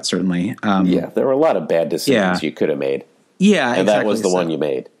good about, certainly. There were a lot of bad decisions you could have made. Yeah, and exactly. That was the one you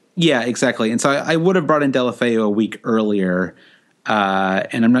made. Yeah, exactly. And so I would have brought in Deulofeu a week earlier,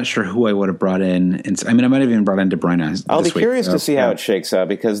 and I'm not sure who I would have brought in. I might have even brought in De Bruyne. I'll be curious to see how it shakes out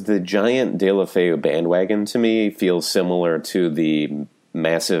because the giant Deulofeu bandwagon to me feels similar to the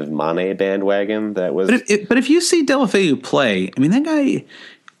massive Mane bandwagon that was. But if you see Deulofeu play, I mean, that guy,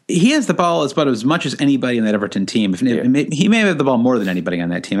 he has the ball about as much as anybody in that Everton team. He may have the ball more than anybody on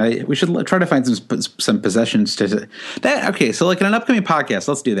that team. We should try to find some possessions to that. Okay, so like in an upcoming podcast,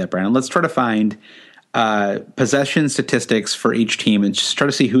 let's do that, Brandon. Let's try to find possession statistics for each team and just try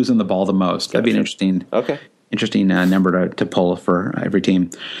to see who's on the ball the most. That'd be an interesting number to pull for every team.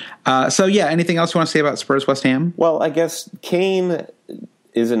 So yeah, anything else you want to say about Spurs West Ham? Well, I guess Kane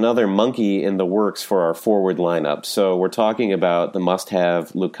is another monkey in the works for our forward lineup. So we're talking about the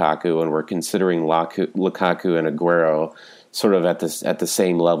must-have Lukaku, and we're considering Lukaku and Aguero sort of at the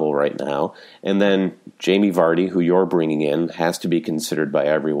same level right now. And then Jamie Vardy, who you're bringing in, has to be considered by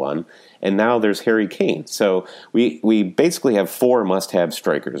everyone. And now there's Harry Kane. So we basically have 4 must-have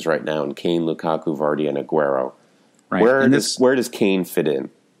strikers right now in Kane, Lukaku, Vardy, and Aguero. Right. Where does Kane fit in?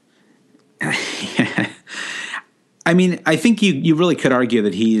 I mean, I think you really could argue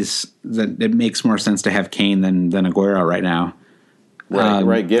that it makes more sense to have Kane than Aguero right now.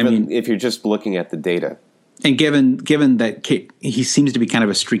 Right. If you're just looking at the data. And given that he seems to be kind of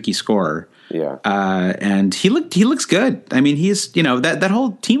a streaky scorer. Yeah. And he looks good. I mean, he's, that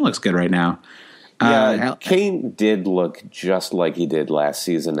whole team looks good right now. Yeah, Kane did look just like he did last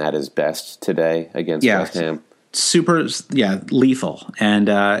season at his best today against West Ham. Super, lethal. And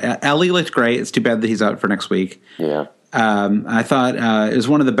Ali looked great. It's too bad that he's out for next week. Yeah. I thought it was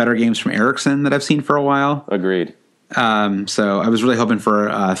one of the better games from Eriksen that I've seen for a while. Agreed. So I was really hoping for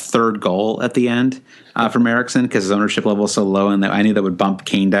a third goal at the end from Eriksen because his ownership level is so low, and I knew that would bump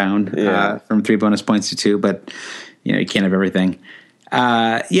Kane down from 3 bonus points to 2. But you can't have everything. So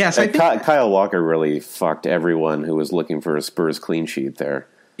I think Kyle Walker really fucked everyone who was looking for a Spurs clean sheet there.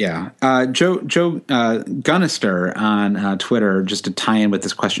 Yeah. Joe Gunnister on Twitter, just to tie in with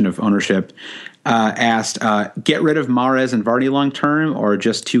this question of ownership, asked, get rid of Mahrez and Vardy long term or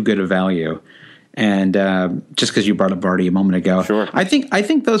just too good a value? And just because you brought up Vardy a moment ago, sure. I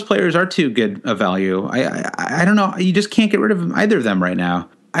think those players are too good a value. I don't know. You just can't get rid of either of them right now.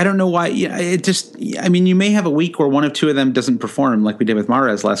 I don't know why. You may have a week where one of two of them doesn't perform like we did with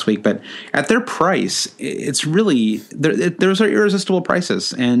Mahrez last week, but at their price, it's really those are irresistible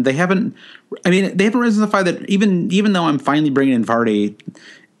prices, and they haven't risen to the fact that even though I'm finally bringing in Vardy,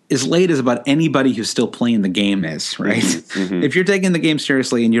 as late as about anybody who's still playing the game is, right? Mm-hmm. If you're taking the game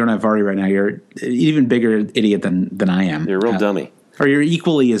seriously and you don't have Vardy right now, you're an even bigger idiot than I am. You're a real dummy, or you're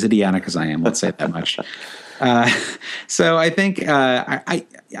equally as idiotic as I am. Let's say that much. So I think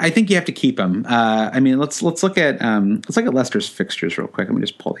I think you have to keep him. Let's look at Leicester's fixtures real quick. Let me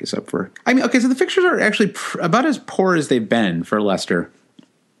just pull these up so the fixtures are actually about as poor as they've been for Leicester.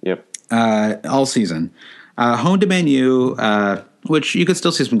 Yep. All season. Home to Man U, which you could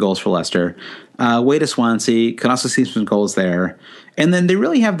still see some goals for Leicester. Away to Swansea, can also see some goals there. And then they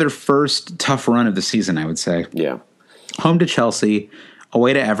really have their first tough run of the season, I would say. Yeah. Home to Chelsea,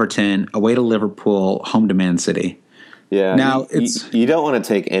 away to Everton, away to Liverpool, home to Man City. Yeah. Now you don't want to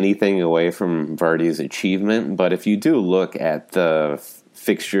take anything away from Vardy's achievement, but if you do look at the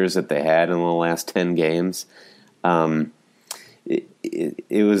fixtures that they had in the last 10 games,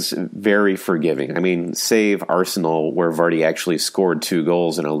 it was very forgiving. I mean, save Arsenal, where Vardy actually scored 2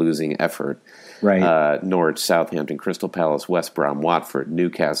 goals in a losing effort. Right. Norwich, Southampton, Crystal Palace, West Brom, Watford,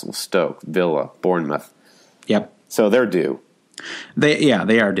 Newcastle, Stoke, Villa, Bournemouth. Yep. So they're due. They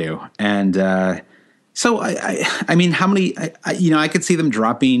are due. And so I mean, how many? I could see them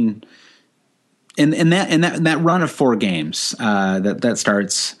dropping in that run of 4 games that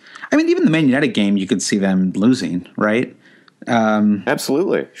starts. I mean, even the Man United game, you could see them losing, right?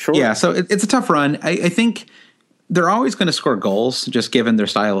 Absolutely, sure. Yeah, so it's a tough run. I think they're always going to score goals, just given their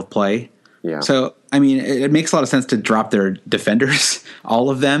style of play. Yeah. So, I mean, it makes a lot of sense to drop their defenders,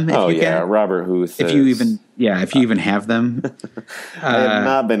 all of them. If you can. Robert Huth. If you even have them. I have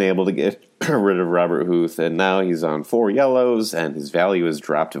not been able to get rid of Robert Huth, and now he's on 4 yellows, and his value has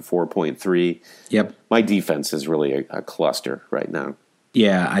dropped to 4.3. Yep. My defense is really a cluster right now.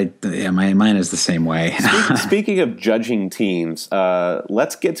 Yeah, mine is the same way. Speaking of judging teams,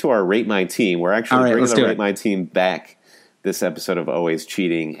 let's get to our Rate My Team. We're actually bringing the Rate My Team back this episode of Always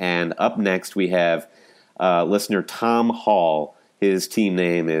Cheating. And up next we have listener Tom Hall. His team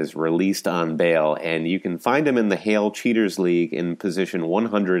name is Released on Bail, and you can find him in the Hail Cheaters League in position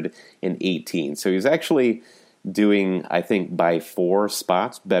 118. So he's actually doing, I think, by 4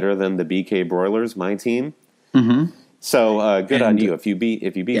 spots better than the BK Broilers, my team. Mm-hmm. So good on you. If you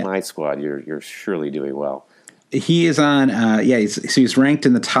beat my squad, you're surely doing well. He is on. He's ranked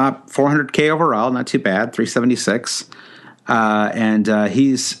in the top 400K overall. Not too bad. 376. And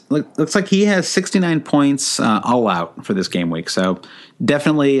looks like he has 69 points all out for this game week. So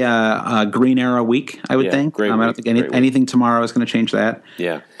definitely a green arrow week, I would think. I don't think anything tomorrow is going to change that.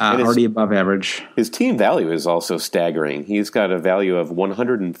 Yeah. Already above average. His team value is also staggering. He's got a value of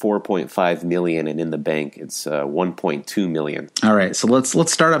 $104.5 million, and in the bank it's $1.2 million. All right, so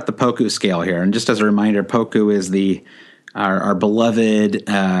let's start up the Poku scale here. And just as a reminder, Poku is our beloved.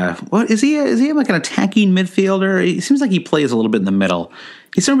 What is he? Is he like an attacking midfielder? He seems like he plays a little bit in the middle.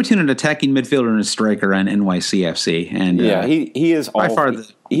 He's somewhere between an attacking midfielder and a striker on NYCFC. And he is by far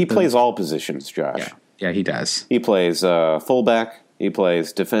he plays all positions, Josh. Yeah, he does. He plays fullback. He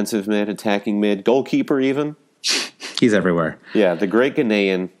plays defensive mid, attacking mid, goalkeeper even. He's everywhere. Yeah, the great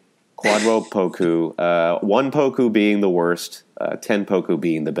Ghanaian, Kwadwo Poku. One Poku being the worst, 10 Poku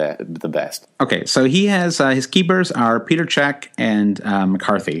being the best. Okay, so he has his keepers are Peter Cech and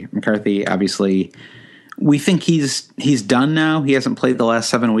McCarthy. McCarthy, obviously, we think he's done now. He hasn't played the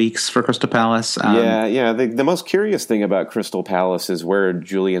last 7 weeks for Crystal Palace. The most curious thing about Crystal Palace is where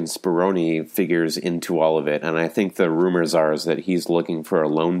Julian Speroni figures into all of it, and I think the rumors are is that he's looking for a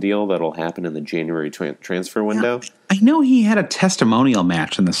loan deal that'll happen in the January transfer window. Yeah, I know he had a testimonial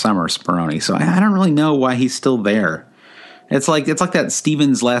match in the summer, Speroni, so I don't really know why he's still there. It's like that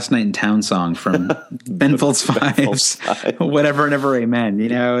Stevens Last Night in Town song from Ben Folds Fives, whatever, never amen. You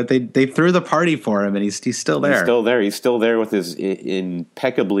know, they threw the party for him, and he's still there. He's still there. He's still there with his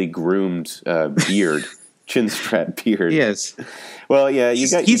impeccably groomed beard, chin strap beard. He is. Well, yeah,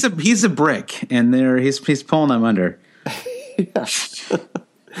 he's a brick, and he's pulling them under.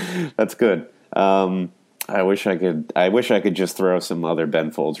 That's good. I wish I could just throw some other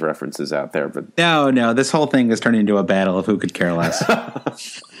Ben Folds references out there, but no. This whole thing is turning into a battle of who could care less.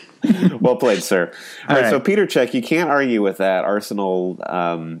 Well played, sir. All right. So Peter Cech, you can't argue with that. Arsenal,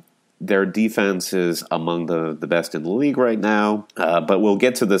 their defense is among the best in the league right now. But we'll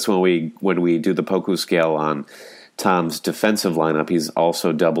get to this when we do the Poku scale on Tom's defensive lineup. He's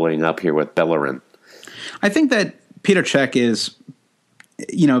also doubling up here with Bellerin. I think that Peter Cech is,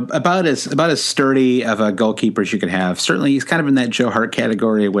 about as sturdy of a goalkeeper as you could have. Certainly, he's kind of in that Joe Hart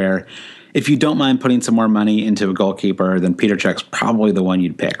category where if you don't mind putting some more money into a goalkeeper, then Peter Cech's probably the one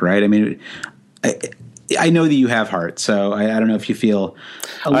you'd pick, right? I mean, I know that you have Hart, so I don't know if you feel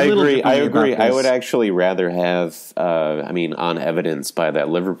I agree. I would actually rather have, on evidence by that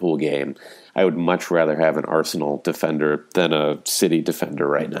Liverpool game, I would much rather have an Arsenal defender than a City defender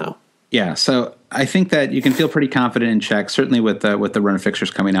right now. Yeah, so I think that you can feel pretty confident in Cech, certainly with the run of fixtures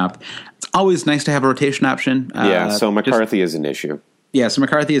coming up. It's always nice to have a rotation option. So McCarthy is an issue. Yeah, so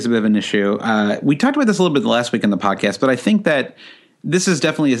McCarthy is a bit of an issue. We talked about this a little bit last week in the podcast, but I think that this is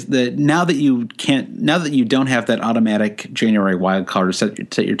definitely now that you don't have that automatic January wild card to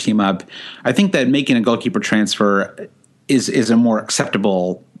set your team up. I think that making a goalkeeper transfer is a more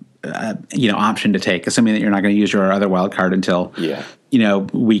acceptable option to take, assuming that you're not going to use your other wild card until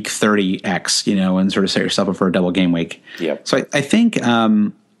week 30X, and sort of set yourself up for a double game week. Yep. So I think,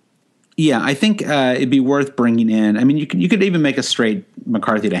 it'd be worth bringing in. I mean, you could even make a straight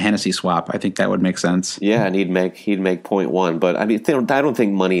McCarthy to Hennessy swap. I think that would make sense. Yeah, and he'd make 0.1. But I mean, I don't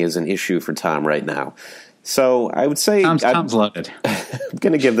think money is an issue for Tom right now. So I would say Tom's loaded. I'm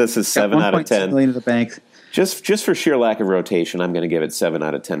going to give this a 7 out of 10. $1.6 million in the bank. Just for sheer lack of rotation, I'm going to give it 7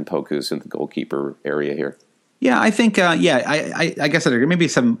 out of 10 Pokus in the goalkeeper area here. Yeah, I think. I guess I'd agree. Maybe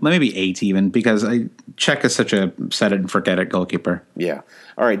 7, maybe 8 even, because Cech is such a set it and forget it goalkeeper. Yeah.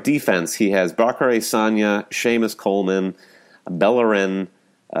 All right. Defense. He has Bacare Sagna, Seamus Coleman, Bellerin,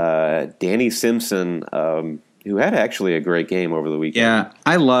 Danny Simpson, who had actually a great game over the weekend. Yeah,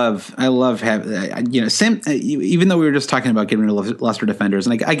 I love having even though we were just talking about getting rid of Leicester defenders,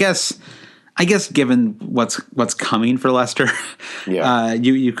 and I guess given what's coming for Leicester,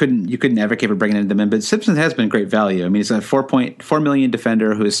 you couldn't advocate for bringing them in. But Simpson has been great value. I mean, he's a $4.4 million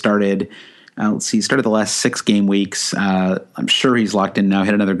defender who has started. Started the last 6 game weeks. I'm sure he's locked in now.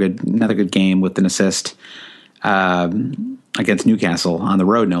 Had another good game with an assist against Newcastle on the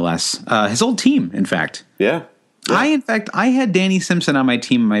road, no less. His old team, in fact. Yeah. I had Danny Simpson on my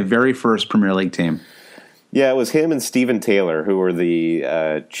team, my very first Premier League team. Yeah, it was him and Stephen Taylor who were the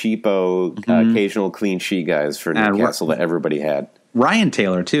cheapo, occasional clean sheet guys for Newcastle that everybody had. Ryan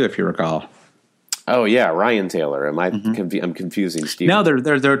Taylor too, if you recall. Oh yeah, Ryan Taylor. I'm confusing Stephen? No, there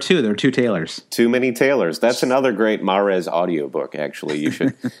are two. There are 2 Taylors. Too many Taylors. That's another great Mahrez audiobook. Actually, you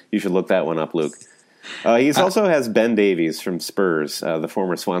should look that one up, Luke. He also has Ben Davies from Spurs, the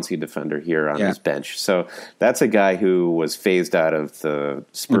former Swansea defender, here on his bench. So that's a guy who was phased out of the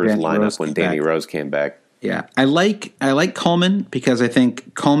Spurs lineup when Danny Rose came back. Yeah, I like Coleman because I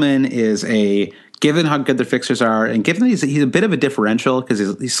think Coleman is a given how good their fixtures are, and given that he's a bit of a differential because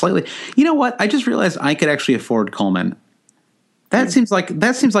he's slightly. You know what? I just realized I could actually afford Coleman. That seems like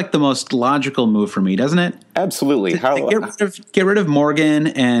the most logical move for me, doesn't it? Absolutely. Get rid of Morgan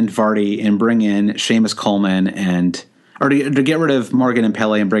and Vardy and bring in Seamus Coleman or to get rid of Morgan and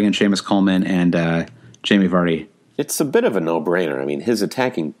Pele and bring in Seamus Coleman and Jamie Vardy. It's a bit of a no-brainer. I mean, his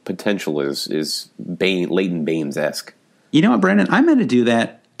attacking potential is Leighton Baines-esque. You know what, Brandon? I'm going to do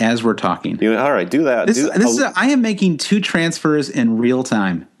that as we're talking. All right, do that. I am making 2 transfers in real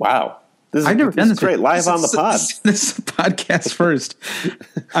time. Wow. I've never done this. Great, live on the pod. This is a podcast first.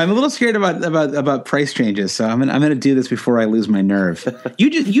 I'm a little scared about price changes, so I'm gonna do this before I lose my nerve. You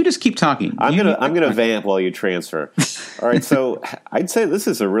just keep talking. I'm gonna vamp while you transfer. All right, so I'd say this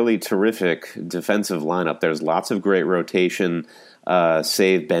is a really terrific defensive lineup. There's lots of great rotation.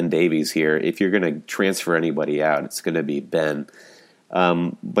 Save Ben Davies here. If you're gonna transfer anybody out, it's gonna be Ben.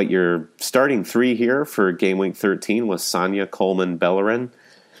 But your starting 3 here for game week 13 was Sagna, Coleman, Bellerin.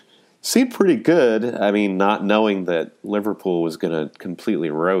 Seemed pretty good. I mean, not knowing that Liverpool was going to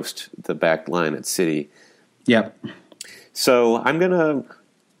completely roast the back line at City. Yep. So I'm gonna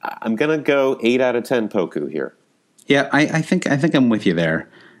go 8 out of 10 Poku here. Yeah, I think I'm with you there.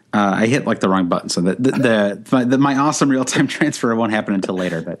 I hit like the wrong button, so my awesome real time transfer won't happen until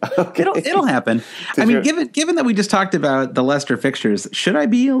later. But okay. it'll happen. Given that we just talked about the Leicester fixtures, should I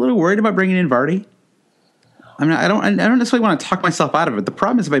be a little worried about bringing in Vardy? I mean, I don't necessarily want to talk myself out of it. The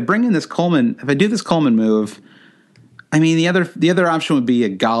problem is if I bring in this Coleman, if I do this Coleman move, I mean, the other option would be a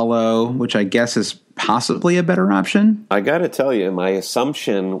Gallo, which I guess is possibly a better option. I got to tell you, my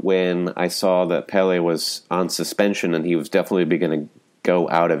assumption when I saw that Pele was on suspension and he was definitely going to go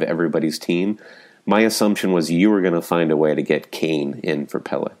out of everybody's team, my assumption was you were going to find a way to get Kane in for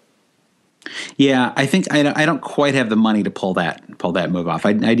Pele. Yeah, I think I don't quite have the money to pull that move off.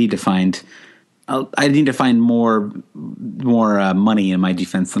 I need to find. I need to find more money in my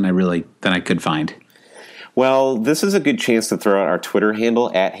defense than I could find. Well, this is a good chance to throw out our Twitter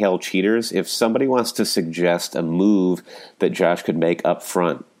handle at HailCheaters. If somebody wants to suggest a move that Josh could make up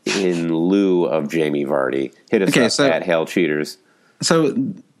front in lieu of Jamie Vardy, hit us up at HailCheaters. So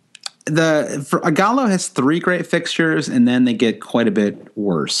Gallo has 3 great fixtures, and then they get quite a bit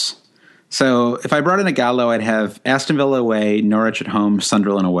worse. So if I brought in a Gallo, I'd have Aston Villa away, Norwich at home,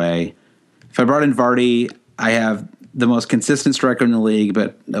 Sunderland away. If I brought in Vardy, I have the most consistent striker in the league,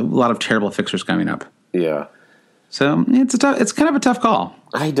 but a lot of terrible fixtures coming up. Yeah. So it's kind of a tough call.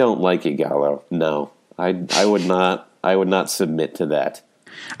 I don't like Gallo. No, I would not submit to that.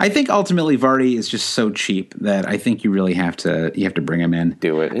 I think ultimately Vardy is just so cheap that I think you really have to bring him in.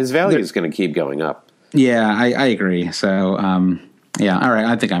 Do it. His value is going to keep going up. Yeah, I agree. So yeah, all right.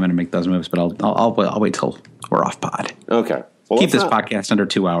 I think I'm going to make those moves, but I'll wait till we're off pod. Okay. Well, keep this podcast under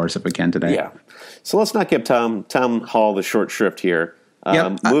 2 hours if we can today. Yeah. So let's not give Tom Hall the short shrift here.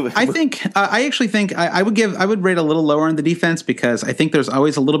 I actually think I would rate a little lower on the defense because I think there's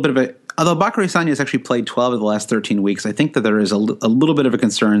always a little bit of a. Although Bacary Sagna has actually played 12 of the last 13 weeks, I think that there is a little bit of a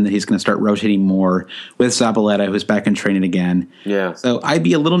concern that he's going to start rotating more with Zabaleta, who's back in training again. Yeah. So I'd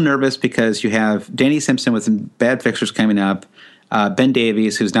be a little nervous because you have Danny Simpson with some bad fixtures coming up. Ben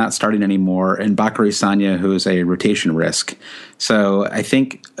Davies, who's not starting anymore, and Bacary Sagna, who is a rotation risk. So I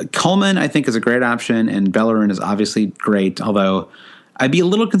think Coleman, is a great option, and Bellerin is obviously great, although I'd be a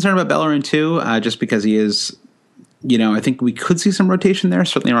little concerned about Bellerin too, just because he is, I think we could see some rotation there,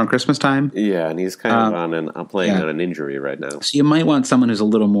 certainly around Christmas time. Yeah, and he's kind of playing on an injury right now. So you might want someone who's a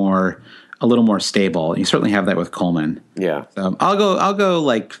little more stable. You certainly have that with Coleman. Yeah. So I'll go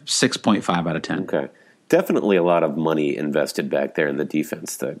like 6.5 out of 10. Okay. Definitely a lot of money invested back there in the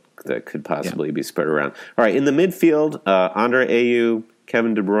defense that could possibly be spread around. All right, in the midfield, Andre Ayew,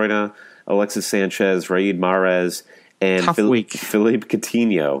 Kevin De Bruyne, Alexis Sanchez, Riyad Mahrez, and Philippe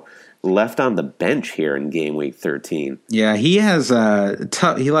Coutinho left on the bench here in game week 13. Yeah, he has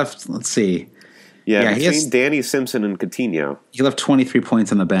he left. Let's see. Yeah, between Danny Simpson and Coutinho, he left 23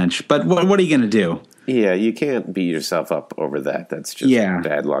 points on the bench. But what are you going to do? Yeah, you can't beat yourself up over that. That's just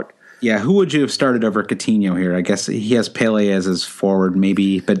bad luck. Yeah, who would you have started over Coutinho here? I guess he has Pele as his forward,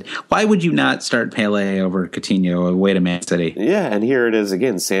 maybe. But why would you not start Pele over Coutinho away to Man City? Yeah, and here it is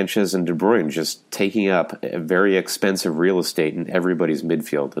again, Sanchez and De Bruyne just taking up a very expensive real estate in everybody's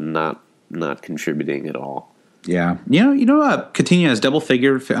midfield and not contributing at all. Yeah. Coutinho has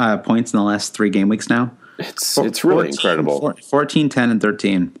double-figure points in the last 3 game weeks now. It's really incredible. 14, 10, and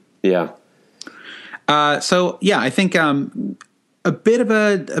 13. Yeah. I think a bit of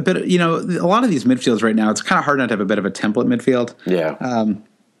a lot of these midfields right now, it's kind of hard not to have a bit of a template midfield. Yeah.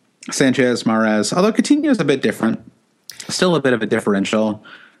 Sanchez, Mahrez, although Coutinho is a bit different, still a bit of a differential.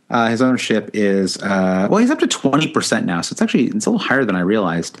 His ownership is he's up to 20% now, so it's a little higher than I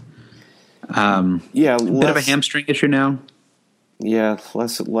realized. Yeah, bit of a hamstring issue now. Yeah,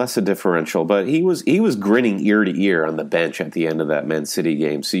 less a differential, but he was grinning ear to ear on the bench at the end of that Man City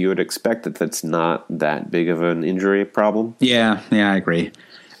game. So you would expect that's not that big of an injury problem. Yeah, I agree.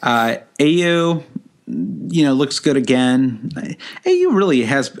 AU, looks good again. AU really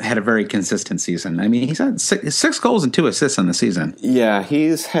has had a very consistent season. I mean, he's had six goals and 2 assists on the season. Yeah,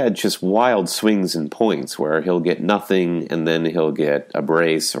 he's had just wild swings in points where he'll get nothing and then he'll get a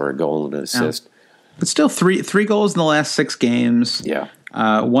brace or a goal and an assist. But still, three goals in the last 6 games. Yeah.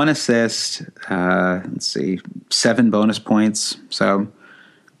 1 assist. Let's see, 7 bonus points. So,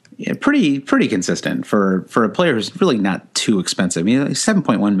 yeah, pretty consistent for a player who's really not too expensive. I mean,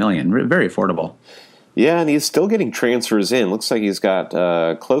 $7.1 million, very affordable. Yeah, and he's still getting transfers in. Looks like he's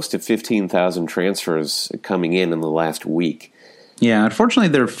got close to 15,000 transfers coming in the last week. Yeah, unfortunately,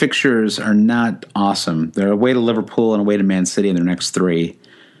 their fixtures are not awesome. They're away to Liverpool and away to Man City in their next 3.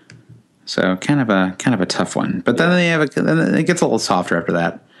 So kind of a tough one, but then it gets a little softer after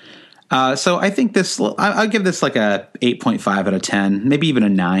that. So I think I'll give this like a 8.5 out of 10, maybe even a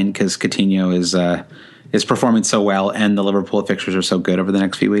 9 because Coutinho is performing so well and the Liverpool fixtures are so good over the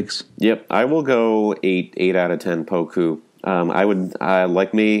next few weeks. Yep, I will go 8 out of 10 Poku. I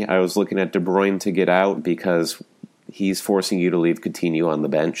was looking at De Bruyne to get out because he's forcing you to leave Coutinho on the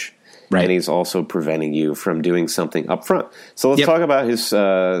bench. Right. And he's also preventing you from doing something up front. So let's talk about his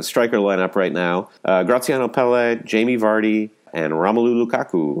striker lineup right now. Graziano Pelle, Jamie Vardy, and Romelu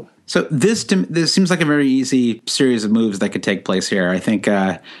Lukaku. So this seems like a very easy series of moves that could take place here. I think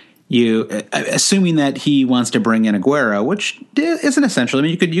assuming that he wants to bring in Aguero, which isn't essential. I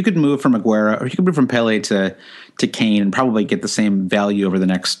mean, you could move from Aguero or you could move from Pele to Kane and probably get the same value over the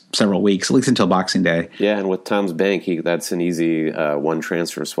next several weeks, at least until Boxing Day. Yeah, and with Tom's bank, that's an easy one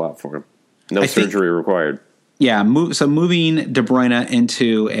transfer swap for him. No surgery required. Yeah, so moving De Bruyne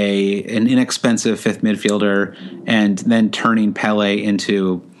into an inexpensive 5th midfielder and then turning Pele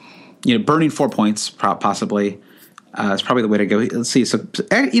into, burning 4 points possibly. It's probably the way to go. Let's see. So,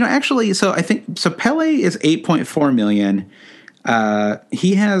 I think Pele is 8.4 million.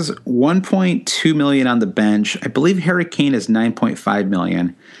 He has 1.2 million on the bench. I believe Harry Kane is 9.5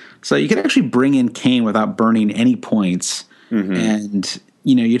 million. So you could actually bring in Kane without burning any points. Mm-hmm. And,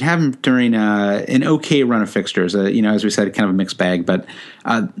 you'd have him during an okay run of fixtures. As we said, kind of a mixed bag. But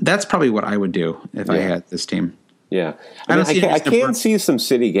that's probably what I would do if I had this team. Yeah. I can see some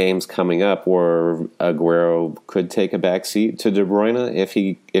City games coming up where Aguero could take a back seat to De Bruyne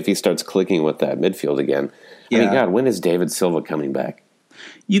if he starts clicking with that midfield again. Yeah. I mean, God, when is David Silva coming back?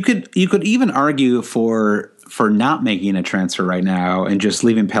 You could even argue for not making a transfer right now and just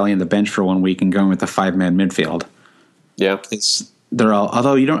leaving Pele on the bench for 1 week and going with the 5-man midfield. Yeah.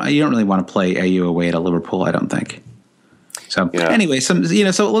 Although you don't really want to play AU away at Liverpool, I don't think. So anyway, so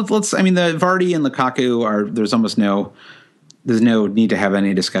let's. I mean, the Vardy and Lukaku there's no need to have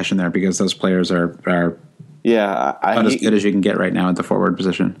any discussion there because those players are about as good as you can get right now at the forward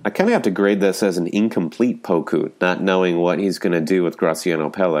position. I kind of have to grade this as an incomplete Poku, not knowing what he's going to do with Graziano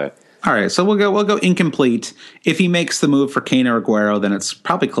Pelle. All right, so we'll go incomplete. If he makes the move for Kane or Aguero, then it's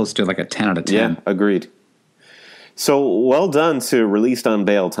probably close to like a 10 out of 10. Yeah, agreed. So well done to Released on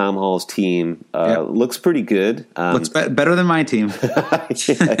Bail, Tom Hall's team. Looks pretty good. Looks better than my team. Yeah,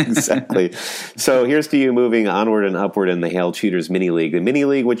 exactly. So here's to you moving onward and upward in the Hail Cheaters Mini League. The Mini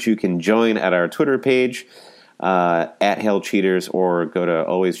League, which you can join at our Twitter page, at Hail Cheaters, or go to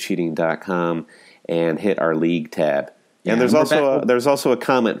alwayscheating.com and hit our league tab. Yeah, and there's also a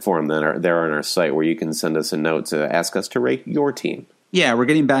comment form there on our site where you can send us a note to ask us to rate your team. Yeah, we're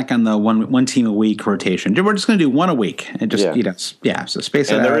getting back on the one team a week rotation. We're just going to do one a week and just so space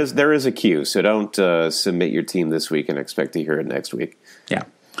it out. And there is a queue, so don't submit your team this week and expect to hear it next week. Yeah.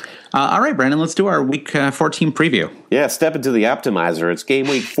 All right, Brandon, let's do our week 14 preview. Yeah, step into the optimizer. It's game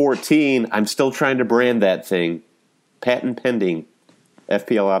week 14. I'm still trying to brand that thing. Patent pending.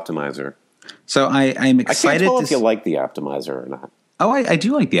 FPL optimizer. So I'm excited. I can't tell if you like the optimizer or not. Oh, I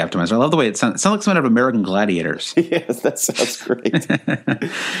do like the optimizer. I love the way it sounds. It sounds like some of American Gladiators. Yes, that sounds great.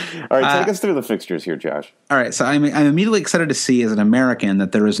 All right, take us through the fixtures here, Josh. All right, so I'm immediately excited to see as an American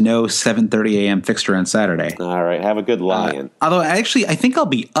that there is no 7:30 a.m. fixture on Saturday. All right, have a good lie-in. Although I think I'll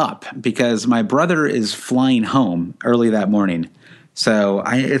be up because my brother is flying home early that morning. So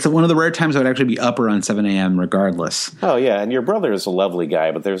it's one of the rare times I would actually be up around 7 a.m. regardless. Oh, yeah, and your brother is a lovely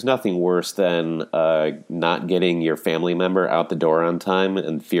guy, but there's nothing worse than not getting your family member out the door on time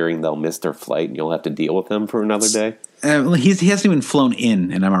and fearing they'll miss their flight and you'll have to deal with them for another day. He hasn't even flown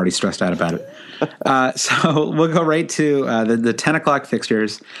in, and I'm already stressed out about it. So we'll go right to the 10 o'clock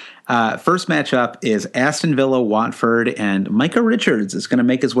fixtures. First matchup is Aston Villa, Watford, and Micah Richards is going to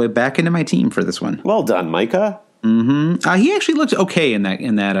make his way back into my team for this one. Well done, Micah. He actually looked okay in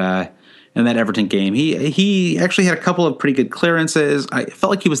that Everton game. He actually had a couple of pretty good clearances. I felt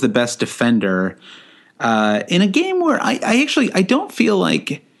like he was the best defender in a game where I don't feel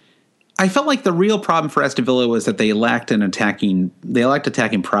like. I felt like the real problem for Aston Villa was that they lacked attacking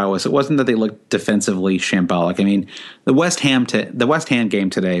prowess. It wasn't that they looked defensively shambolic. I mean, the West Ham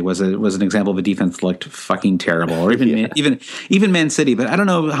game today was an example of a defense that looked fucking terrible, or even Man City. But I don't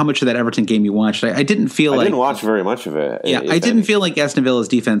know how much of that Everton game you watched. I didn't didn't watch very much of it. Yeah, I didn't feel like Aston Villa's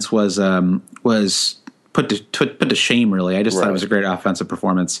defense was put to shame. Really, I just thought it was a great offensive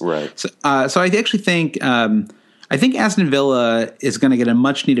performance. Right. So I actually think. I think Aston Villa is going to get a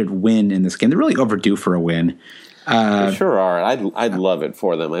much-needed win in this game. They're really overdue for a win. They sure are. I'd love it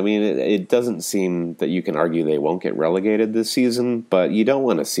for them. I mean, it doesn't seem that you can argue they won't get relegated this season, but you don't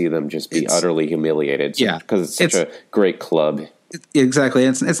want to see them just be utterly humiliated. Because it's such a great club. Exactly.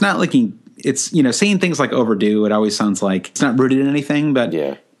 It's not like saying things like overdue. It always sounds like it's not rooted in anything, but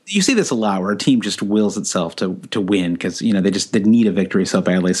yeah. You see this a lot where a team just wills itself to win because they need a victory so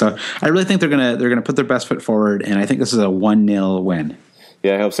badly. So I really think they're gonna put their best foot forward, and I think this is a 1-0 win.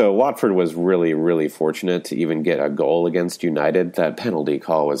 Yeah, I hope so. Watford was really, really fortunate to even get a goal against United. That penalty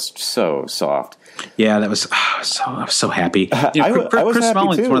call was so soft. Yeah, that was I was so happy. I was Chris happy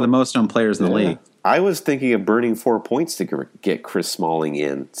Smalling's too. one of the most known players in the league. I was thinking of burning 4 points to get Chris Smalling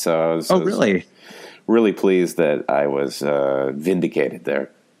in. So I was really? Really pleased that I was vindicated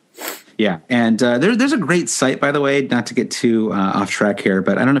there. Yeah, and there's a great site, by the way, not to get too off track here,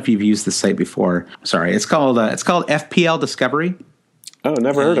 but I don't know if you've used this site before. Sorry, it's called FPL Discovery. Oh,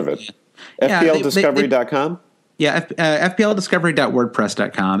 never heard of it. FPLDiscovery.com? Yeah,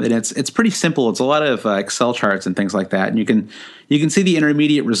 FPLDiscovery.wordpress.com, and it's pretty simple. It's a lot of Excel charts and things like that, and you can see the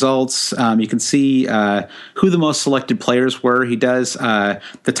intermediate results. You can see who the most selected players were. He does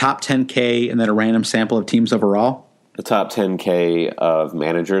the top 10K and then a random sample of teams overall. The top 10K of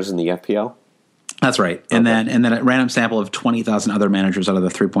managers in the FPL? That's right. And then a random sample of 20,000 other managers out of the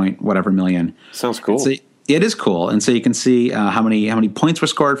 3 million. Sounds cool. So it is cool. And so you can see how many points were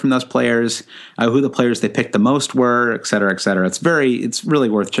scored from those players, who the players they picked the most were, et cetera, et cetera. It's really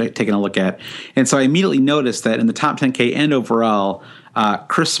worth taking a look at. And so I immediately noticed that in the top 10K and overall,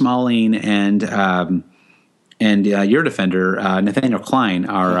 Chris Smalling and your defender, Nathaniel Klein,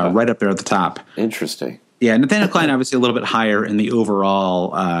 are right up there at the top. Interesting. Yeah, Nathaniel Klein obviously a little bit higher in the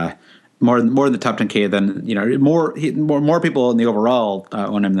overall, more in the top 10K than more people in the overall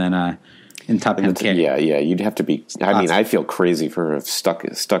own him than in top 10K. Yeah, you'd have to be. I feel crazy for have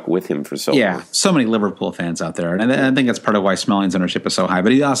stuck with him for so long. Yeah, so many Liverpool fans out there, and I think that's part of why Smalling's ownership is so high.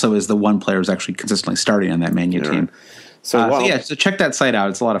 But he also is the one player who's actually consistently starting on that Man U team. So check that site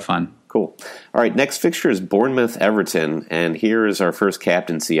out. It's a lot of fun. Cool. All right, next fixture is Bournemouth-Everton, and here is our first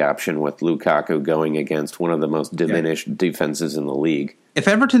captaincy option with Lukaku going against one of the most diminished defenses in the league. If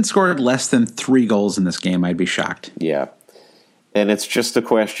Everton scored less than 3 goals in this game, I'd be shocked. Yeah. And it's just a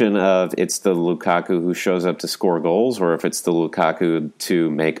question of it's the Lukaku who shows up to score goals or if it's the Lukaku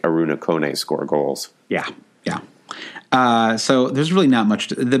to make Aruna Kone score goals. Yeah. So there's really not much.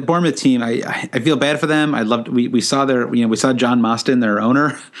 The Bournemouth team, I feel bad for them. We saw we saw John Mostyn, their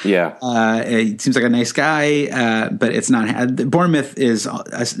owner. Yeah. He seems like a nice guy, but it's not. Bournemouth is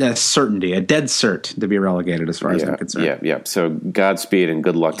a certainty, a dead cert to be relegated as far as I'm concerned. Yeah. So Godspeed and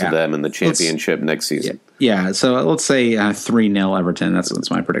good luck to them in the championship next season. Yeah. So let's say 3-0 Everton.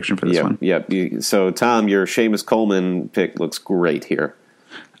 That's my prediction for this one. Yeah. So Tom, your Seamus Coleman pick looks great here.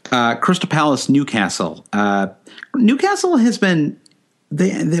 Crystal Palace, Newcastle. Newcastle has been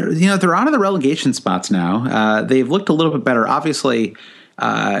they're out of the relegation spots now. They've looked a little bit better. Obviously,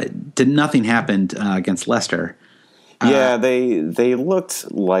 nothing happened against Leicester. Yeah, they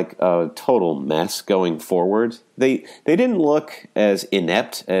looked like a total mess going forward. They didn't look as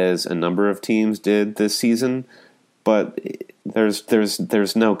inept as a number of teams did this season, but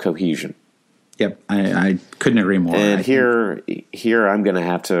there's no cohesion. Yep, I couldn't agree more. And here I'm going to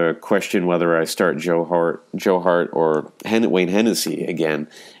have to question whether I start Joe Hart or Wayne Hennessy again,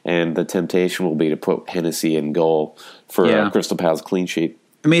 and the temptation will be to put Hennessy in goal for a Crystal Palace clean sheet.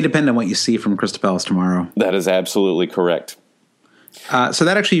 It may depend on what you see from Crystal Palace tomorrow. That is absolutely correct. So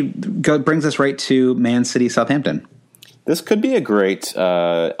that actually brings us right to Man City Southampton. This could be a great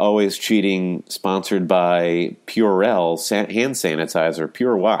Always Cheating sponsored by Purell hand sanitizer,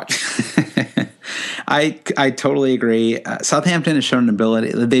 Pure Watch. I totally agree. Southampton has shown an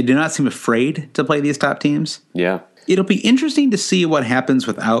ability. They do not seem afraid to play these top teams. Yeah. It'll be interesting to see what happens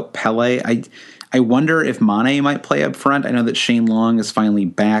without Pele. I wonder if Mane might play up front. I know that Shane Long is finally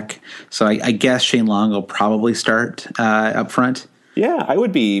back, so I guess Shane Long will probably start up front. Yeah, I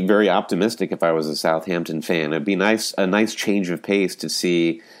would be very optimistic if I was a Southampton fan. It'd be a nice change of pace to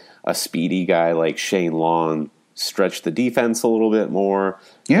see a speedy guy like Shane Long stretch the defense a little bit more.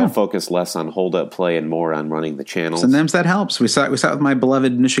 Yeah, focus less on hold-up play and more on running the channels. Sometimes that helps. We saw it with my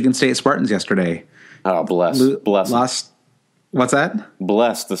beloved Michigan State Spartans yesterday. Oh, bless. Lost. What's that?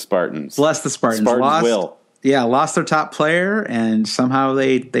 Bless the Spartans. Bless the Spartans. Spartans will. Yeah, lost their top player, and somehow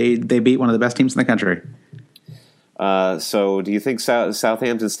they beat one of the best teams in the country. So do you think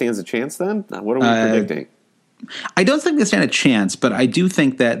Southampton stands a chance then? What are we predicting? I don't think they stand a chance, but I do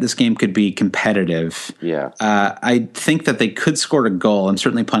think that this game could be competitive. Yeah. I think that they could score a goal, and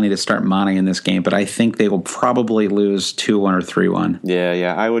certainly plenty to start Mane in this game, but I think they will probably lose 2-1 or 3-1.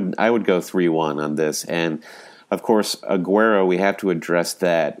 Yeah. I would go 3-1 on this. And, of course, Aguero, we have to address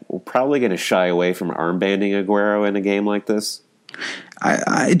that. We're probably going to shy away from armbanding Aguero in a game like this.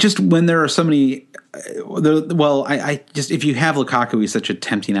 I just, when there are so many... I just, if you have Lukaku, he's such a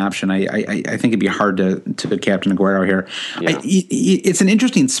tempting option. I think it'd be hard to captain Aguero here. Yeah. It's an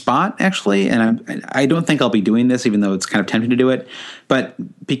interesting spot actually, and I don't think I'll be doing this, even though it's kind of tempting to do it. But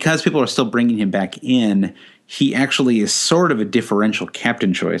because people are still bringing him back in, he actually is sort of a differential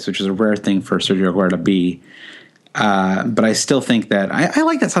captain choice, which is a rare thing for Sergio Aguero to be. But I still think that I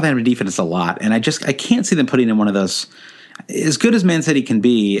like that Southampton defense a lot, and I can't see them putting in one of those. As good as Man City can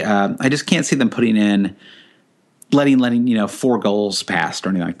be, I just can't see them putting in letting 4 goals past or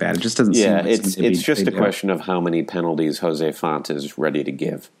anything like that. It just doesn't seem like it's just a question of how many penalties Jose Font is ready to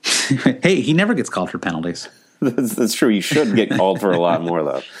give. Hey, he never gets called for penalties. That's true. He should get called for a lot more,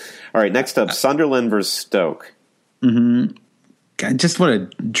 though. All right, next up, Sunderland versus Stoke. Mm-hmm. God, just what a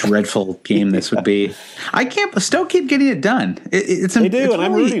dreadful game this would be. Stoke keep getting it done. They do, and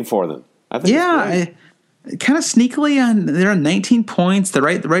I'm rooting for them. I think kind of sneakily they're on 19 points. They're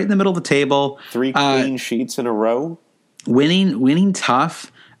right in the middle of the table. 3 clean sheets in a row. Winning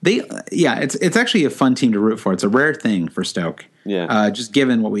tough. It's actually a fun team to root for. It's a rare thing for Stoke. Yeah. Just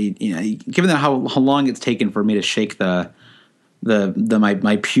given given how long it's taken for me to shake my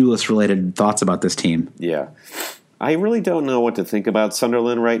Pulis related thoughts about this team. Yeah. I really don't know what to think about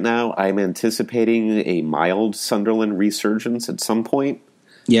Sunderland right now. I'm anticipating a mild Sunderland resurgence at some point.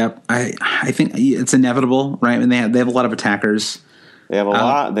 Yeah, I think it's inevitable, right? And they have a lot of attackers. They have a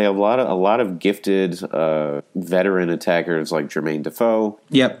lot. They have a lot of gifted veteran attackers like Jermaine Defoe.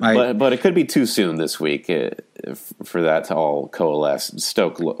 Yep, but it could be too soon this week for that to all coalesce.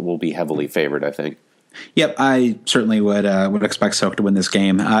 Stoke will be heavily favored, I think. Yep, I certainly would expect Stoke to win this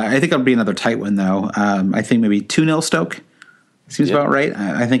game. I think it'll be another tight one, though. I think maybe 2-0 Stoke seems about right.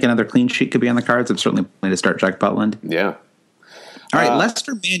 I think another clean sheet could be on the cards. It's certainly plenty to start Jack Butland. Yeah. All right,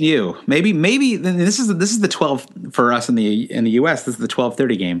 Leicester, Man U. Maybe this is the 12 for us in the US. This is the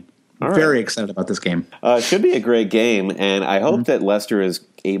 12:30 game. Right. Very excited about this game. Should be a great game, and I hope that Leicester is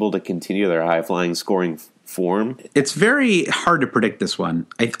able to continue their high flying scoring form. It's very hard to predict this one.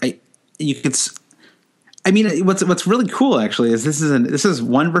 What's really cool actually is this is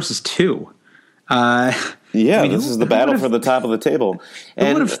 1 versus 2. This is the battle for the top of the table. Who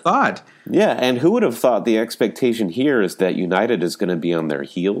would have thought? Yeah, and who would have thought the expectation here is that United is going to be on their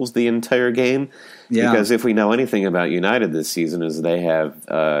heels the entire game? Yeah. Because if we know anything about United this season is they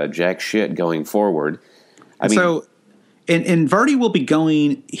have jack shit going forward. And Vardy will be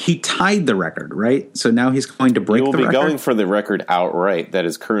going. He tied the record, right? So now he's going to break the record. He will be going for the record outright. That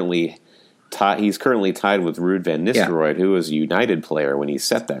is currently he's currently tied with Ruud van Nistelrooy, who was a United player when he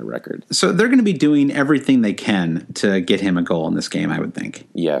set that record. So they're going to be doing everything they can to get him a goal in this game, I would think.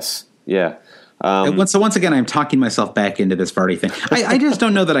 Yes. Yeah. So once again, I'm talking myself back into this Vardy thing. I just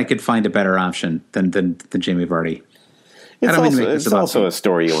don't know that I could find a better option than Jamie Vardy. It's also a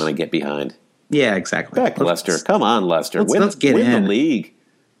story you want to get behind. Yeah, exactly. Leicester. Come on, Leicester. Let's get win the league.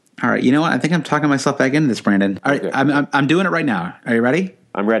 All right. You know what? I think I'm talking myself back into this, Brandon. All right. Okay. I'm doing it right now. Are you ready?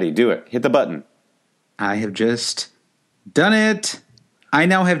 I'm ready. Do it. Hit the button. I have just done it. I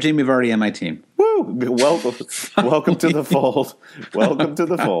now have Jamie Vardy on my team. Woo! Welcome to the fold. Welcome to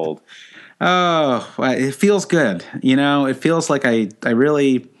the fold. Oh, it feels good. It feels like I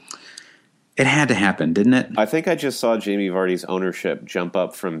really... It had to happen, didn't it? I think I just saw Jamie Vardy's ownership jump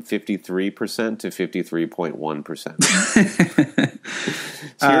up from 53% to 53.1%.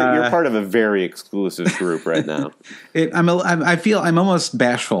 So you're part of a very exclusive group right now. I feel I'm almost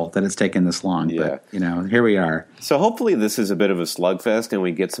bashful that it's taken this long. Yeah. But, here we are. So hopefully this is a bit of a slugfest and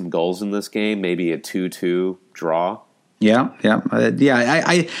we get some goals in this game, maybe a 2-2 draw.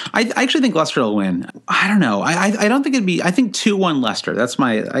 I actually think Leicester will win. I don't know. I don't think it'd be. I think 2-1 Leicester. That's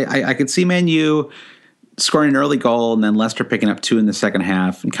my. I could see Man U scoring an early goal and then Leicester picking up 2 in the second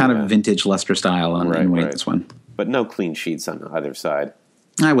half, and kind of vintage Leicester style, and winning this one. But no clean sheets on either side.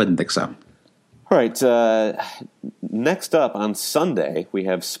 I wouldn't think so. All right. Next up on Sunday, we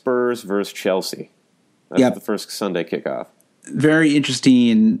have Spurs versus Chelsea. That's the first Sunday kickoff. Very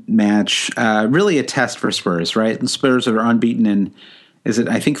interesting match. Really a test for Spurs, right? And Spurs are unbeaten in, is it,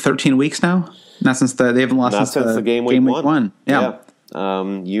 I think, 13 weeks now? Not since they haven't lost since the game week one. Yeah.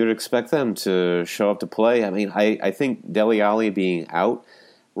 You'd expect them to show up to play. I mean, I think Dele Alli being out,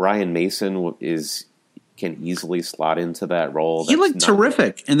 Ryan Mason can easily slot into that role. He looked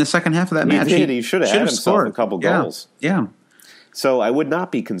terrific in the second half of that match. He should have had himself a couple goals. Yeah. So I would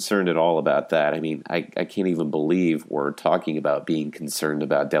not be concerned at all about that. I mean, I can't even believe we're talking about being concerned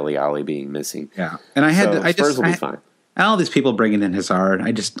about Dele Alli being missing. Yeah, and Spurs will be fine. All these people bringing in Hazard,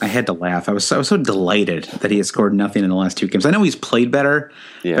 I had to laugh. I was so delighted that he has scored nothing in the last 2 games. I know he's played better,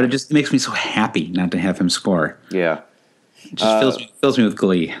 but it just makes me so happy not to have him score. Yeah, it just fills me with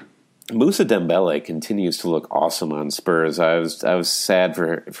glee. Moussa Dembele continues to look awesome on Spurs. I was sad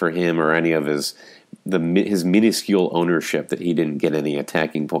for him or any of his minuscule ownership that he didn't get any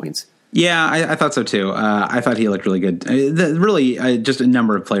attacking points. Yeah, I thought so too. I thought he looked really good. Just a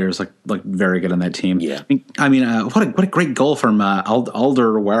number of players looked very good on that team. Yeah, I mean, what a great goal from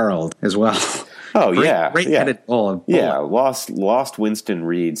Alderweireld as well. Oh, great headed goal. Yeah, lost Winston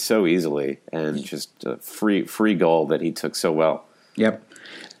Reed so easily, and just a free goal that he took so well. Yep.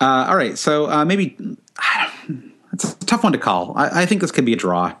 All right, so maybe it's a tough one to call. I think this could be a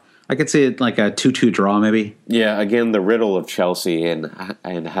draw. I could see it like a 2-2 draw, maybe. Yeah, again, the riddle of Chelsea and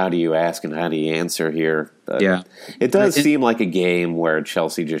how do you ask and how do you answer here? It does seem like a game where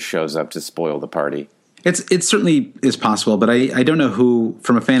Chelsea just shows up to spoil the party. It certainly is possible, but I don't know who,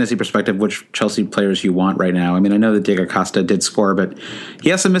 from a fantasy perspective, which Chelsea players you want right now. I mean, I know that Diego Costa did score, but he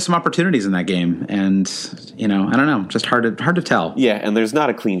has to miss some opportunities in that game, and I don't know, just hard to tell. Yeah, and there's not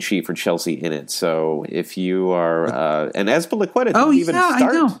a clean sheet for Chelsea in it, so if you are and Azpilicueta didn't even start.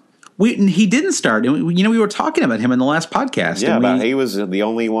 I know. He didn't start. We were talking about him in the last podcast. Yeah, he was the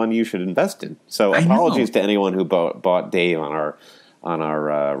only one you should invest in. So apologies to anyone who bought Dave on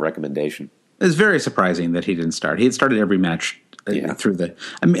our recommendation. It's very surprising that he didn't start. He had started every match through the.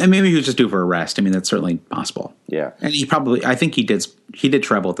 I mean, maybe he was just due for a rest. I mean, that's certainly possible. Yeah, and I think he did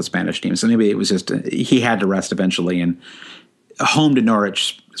travel with the Spanish team. So maybe it was just he had to rest eventually, and home to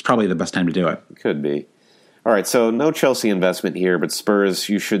Norwich is probably the best time to do it. Could be. All right, so no Chelsea investment here, but Spurs,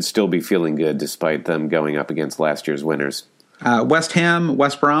 you should still be feeling good despite them going up against last year's winners. West Ham,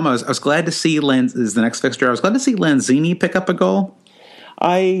 West Brom. I was glad to see is the next fixture. I was glad to see Lanzini pick up a goal.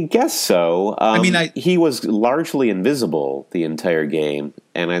 I guess so. He was largely invisible the entire game,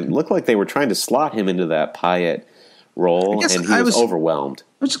 and it looked like they were trying to slot him into that Payet role, and he was overwhelmed.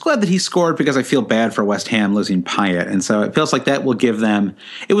 I'm just glad that he scored because I feel bad for West Ham losing Payet, and so it feels like that will give them.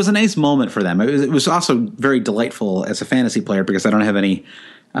 It was a nice moment for them. It was also very delightful as a fantasy player because I don't have any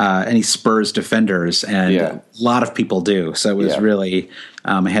Spurs defenders, and a lot of people do. So it was really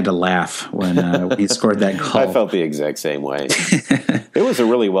I had to laugh when he scored that goal. I felt the exact same way. It was a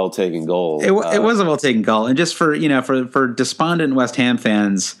really well taken goal. It was a well taken goal, and just for despondent West Ham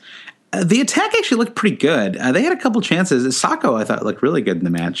fans. The attack actually looked pretty good. They had a couple chances. Sacco, I thought, looked really good in the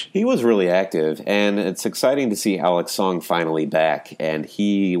match. He was really active, and it's exciting to see Alex Song finally back, and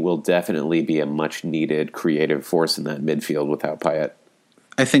he will definitely be a much-needed creative force in that midfield without Payet.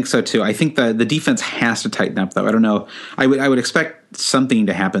 I think so, too. I think the defense has to tighten up, though. I don't know. I would expect something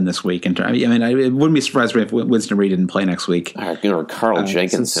to happen this week. It wouldn't be surprised if Winston Reed didn't play next week. Or Carl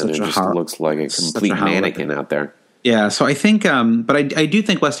Jenkinson, who just looks like a complete mannequin out there. Yeah, so I think, but I do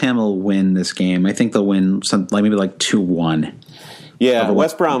think West Ham will win this game. I think they'll win maybe 2-1. Yeah,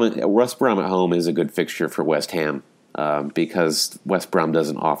 West Brom at home is a good fixture for West Ham because West Brom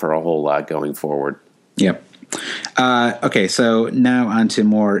doesn't offer a whole lot going forward. Yep. Okay, so now on to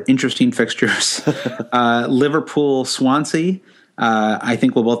more interesting fixtures. Liverpool, Swansea. I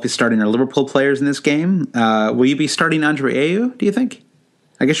think we'll both be starting our Liverpool players in this game. Will you be starting Andre Ayew, do you think?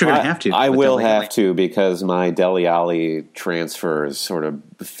 I guess you're going to have to. I will have to because my Dele Alli transfer is sort of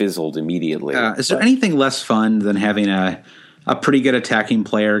fizzled immediately. Is there anything less fun than having a pretty good attacking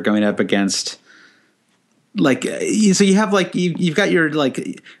player going up against so you have you've got your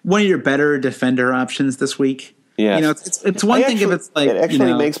one of your better defender options this week? Yeah, it's one thing if it's it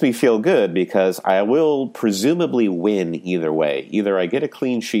actually makes me feel good because I will presumably win either way. Either I get a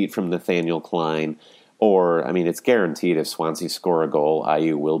clean sheet from Nathaniel Klein. Or, it's guaranteed if Swansea score a goal,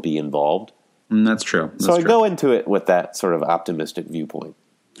 Ayew will be involved. That's true. So I go into it with that sort of optimistic viewpoint.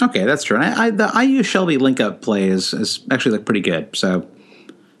 Okay, that's true. And the IU Shelby link-up play is actually looked pretty good. So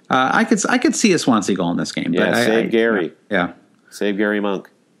I could see a Swansea goal in this game. Yeah, but save Gary. Yeah. Save Gary Monk.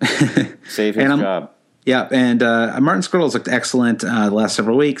 Save his job. Yeah, and Martin Skrtel's looked excellent the last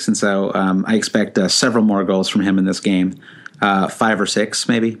several weeks, and so I expect several more goals from him in this game. 5 or 6,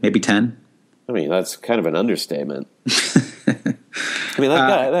 maybe 10. I mean, that's kind of an understatement. I mean,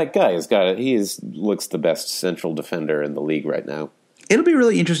 that guy has got it. Looks the best central defender in the league right now. It'll be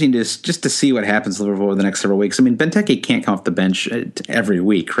really interesting just to see what happens to Liverpool over the next several weeks. I mean, Benteke can't come off the bench every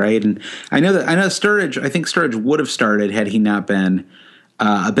week, right? And I know Sturridge. I think Sturridge would have started had he not been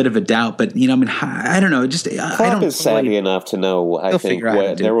a bit of a doubt. But I don't know. Klopp is savvy enough to know. I think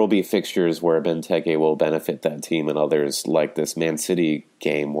there will be fixtures where Benteke will benefit that team, and others like this Man City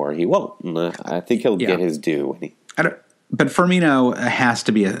game where he won't. I think he'll get his due. But Firmino has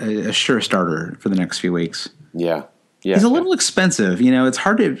to be a sure starter for the next few weeks. Yeah. He's a little expensive. It's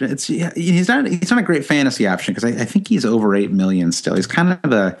hard to. He's not a great fantasy option because I think he's over $8 million still. He's kind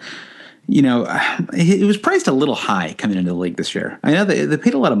of he was priced a little high coming into the league this year. I know they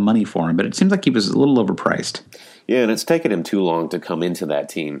paid a lot of money for him, but it seems like he was a little overpriced. Yeah, and it's taken him too long to come into that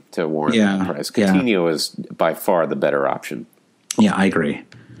team to warrant that price. Coutinho is by far the better option. Yeah, I agree.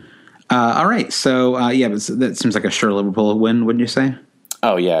 All right, so but that seems like a sure Liverpool win, wouldn't you say?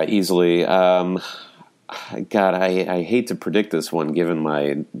 Oh yeah, easily. God, I hate to predict this one given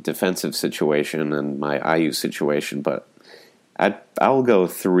my defensive situation and my IU situation, but I'll go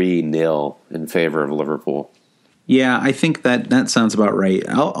 3-0 in favor of Liverpool. Yeah, I think that sounds about right.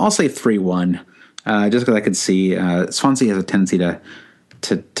 I'll say 3-1, just because I could see Swansea has a tendency to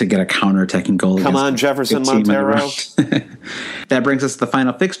get a counter-attacking goal. Come on, Jefferson Montero. That brings us to the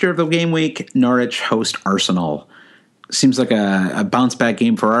final fixture of the game week. Norwich host Arsenal. Seems like a bounce-back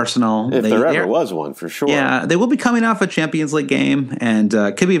game for Arsenal. If there ever was one, for sure. Yeah, they will be coming off a Champions League game, and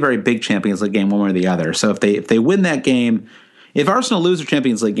could be a very big Champions League game one way or the other. So if they win that game, if Arsenal lose their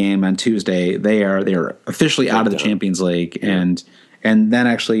Champions League game on Tuesday, they are officially out of the Champions League, and then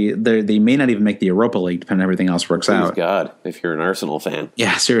actually they may not even make the Europa League, depending on everything else works out. God, if you're an Arsenal fan.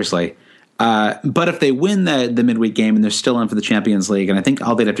 Yeah, seriously. But if they win the midweek game and they're still in for the Champions League, and I think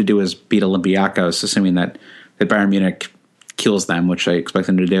all they'd have to do is beat Olympiacos, assuming that Bayern Munich kills them, which I expect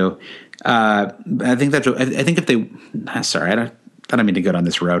them to do. I think if they, sorry, I don't mean to go down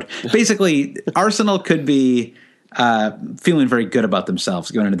this road. Basically, Arsenal could be feeling very good about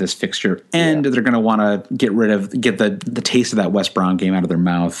themselves going into this fixture, and they're going to want to get the taste of that West Brom game out of their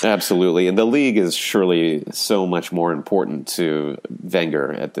mouth. Absolutely, and the league is surely so much more important to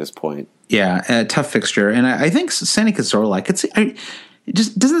Wenger at this point. Yeah, a tough fixture, and I think Santi Cazorla, I could see.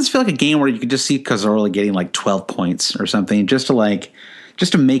 Doesn't this feel like a game where you could just see Cazorla getting like 12 points or something, just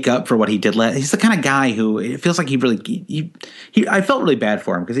to make up for what he did last? He's the kind of guy who it feels like I felt really bad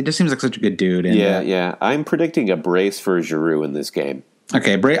for him because he just seems like such a good dude. And, I'm predicting a brace for Giroud in this game.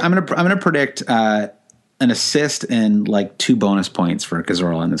 Okay, I'm gonna predict an assist and like 2 bonus points for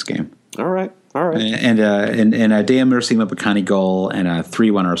Cazorla in this game. All right. And a Dea Mercy Mobakani goal and a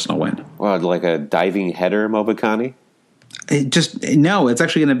 3-1 Arsenal win. Well, like a diving header Mobakani? It's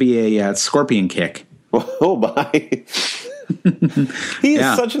actually going to be a scorpion kick. Oh, my. He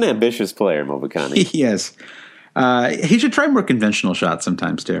is such an ambitious player, Mobakani. He is. He should try more conventional shots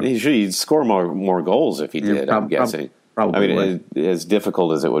sometimes, too. He'd score more goals if he did, I'm guessing. Probably. I mean, as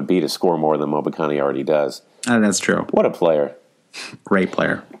difficult as it would be to score more than Mobakani already does. That's true. What a player. Great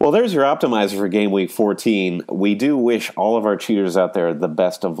player. Well, there's your optimizer for Game Week 14. We do wish all of our cheaters out there the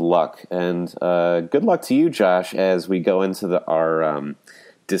best of luck. And good luck to you, Josh, as we go into our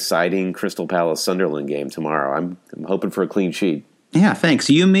deciding Crystal Palace Sunderland game tomorrow. I'm hoping for a clean sheet. Yeah, thanks.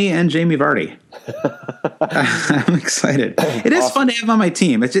 You, me, and Jamie Vardy. I'm excited. It is fun to have on my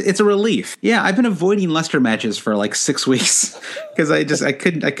team. It's a relief. Yeah, I've been avoiding Leicester matches for like 6 weeks because I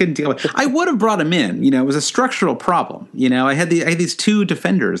couldn't deal with it. I would have brought him in. It was a structural problem. I had these 2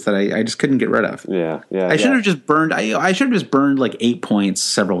 defenders that I just couldn't get rid of. Yeah. I should have just burned. I should have just burned like 8 points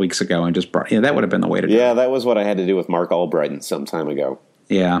several weeks ago and just brought. That would have been the way to do it. Yeah, that was what I had to do with Mark Albrighton some time ago.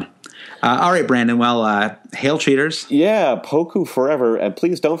 Yeah. All right, Brandon. Well, hail cheaters. Yeah, Poku forever. And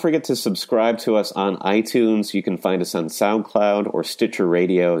please don't forget to subscribe to us on iTunes. You can find us on SoundCloud or Stitcher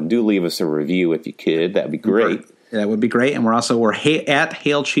Radio. And do leave us a review if you could. That'd be great. That would be great. And we're at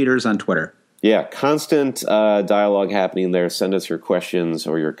Hail Cheaters on Twitter. Yeah, constant dialogue happening there. Send us your questions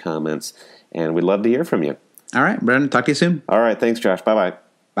or your comments. And we'd love to hear from you. All right, Brandon. Talk to you soon. All right. Thanks, Josh. Bye-bye.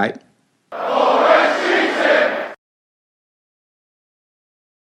 Bye.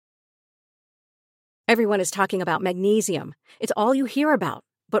 Everyone is talking about magnesium. It's all you hear about.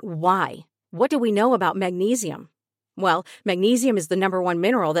 But why? What do we know about magnesium? Well, magnesium is the number one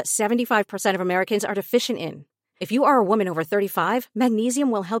mineral that 75% of Americans are deficient in. If you are a woman over 35,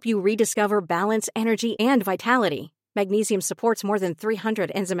 magnesium will help you rediscover balance, energy, and vitality. Magnesium supports more than 300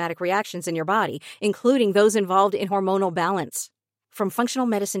 enzymatic reactions in your body, including those involved in hormonal balance. From functional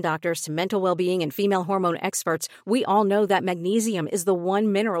medicine doctors to mental well-being and female hormone experts, we all know that magnesium is the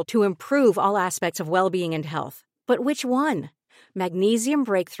one mineral to improve all aspects of well-being and health. But which one? Magnesium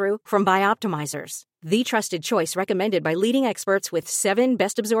Breakthrough from Bioptimizers, the trusted choice recommended by leading experts with 7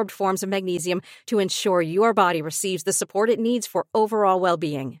 best-absorbed forms of magnesium to ensure your body receives the support it needs for overall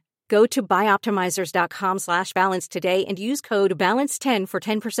well-being. Go to bioptimizers.com/balance today and use code BALANCE10 for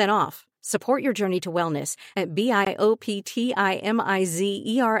 10% off. Support your journey to wellness at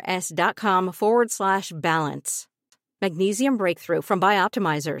bioptimizers.com/balance. Magnesium Breakthrough from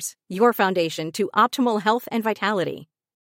Bioptimizers, your foundation to optimal health and vitality.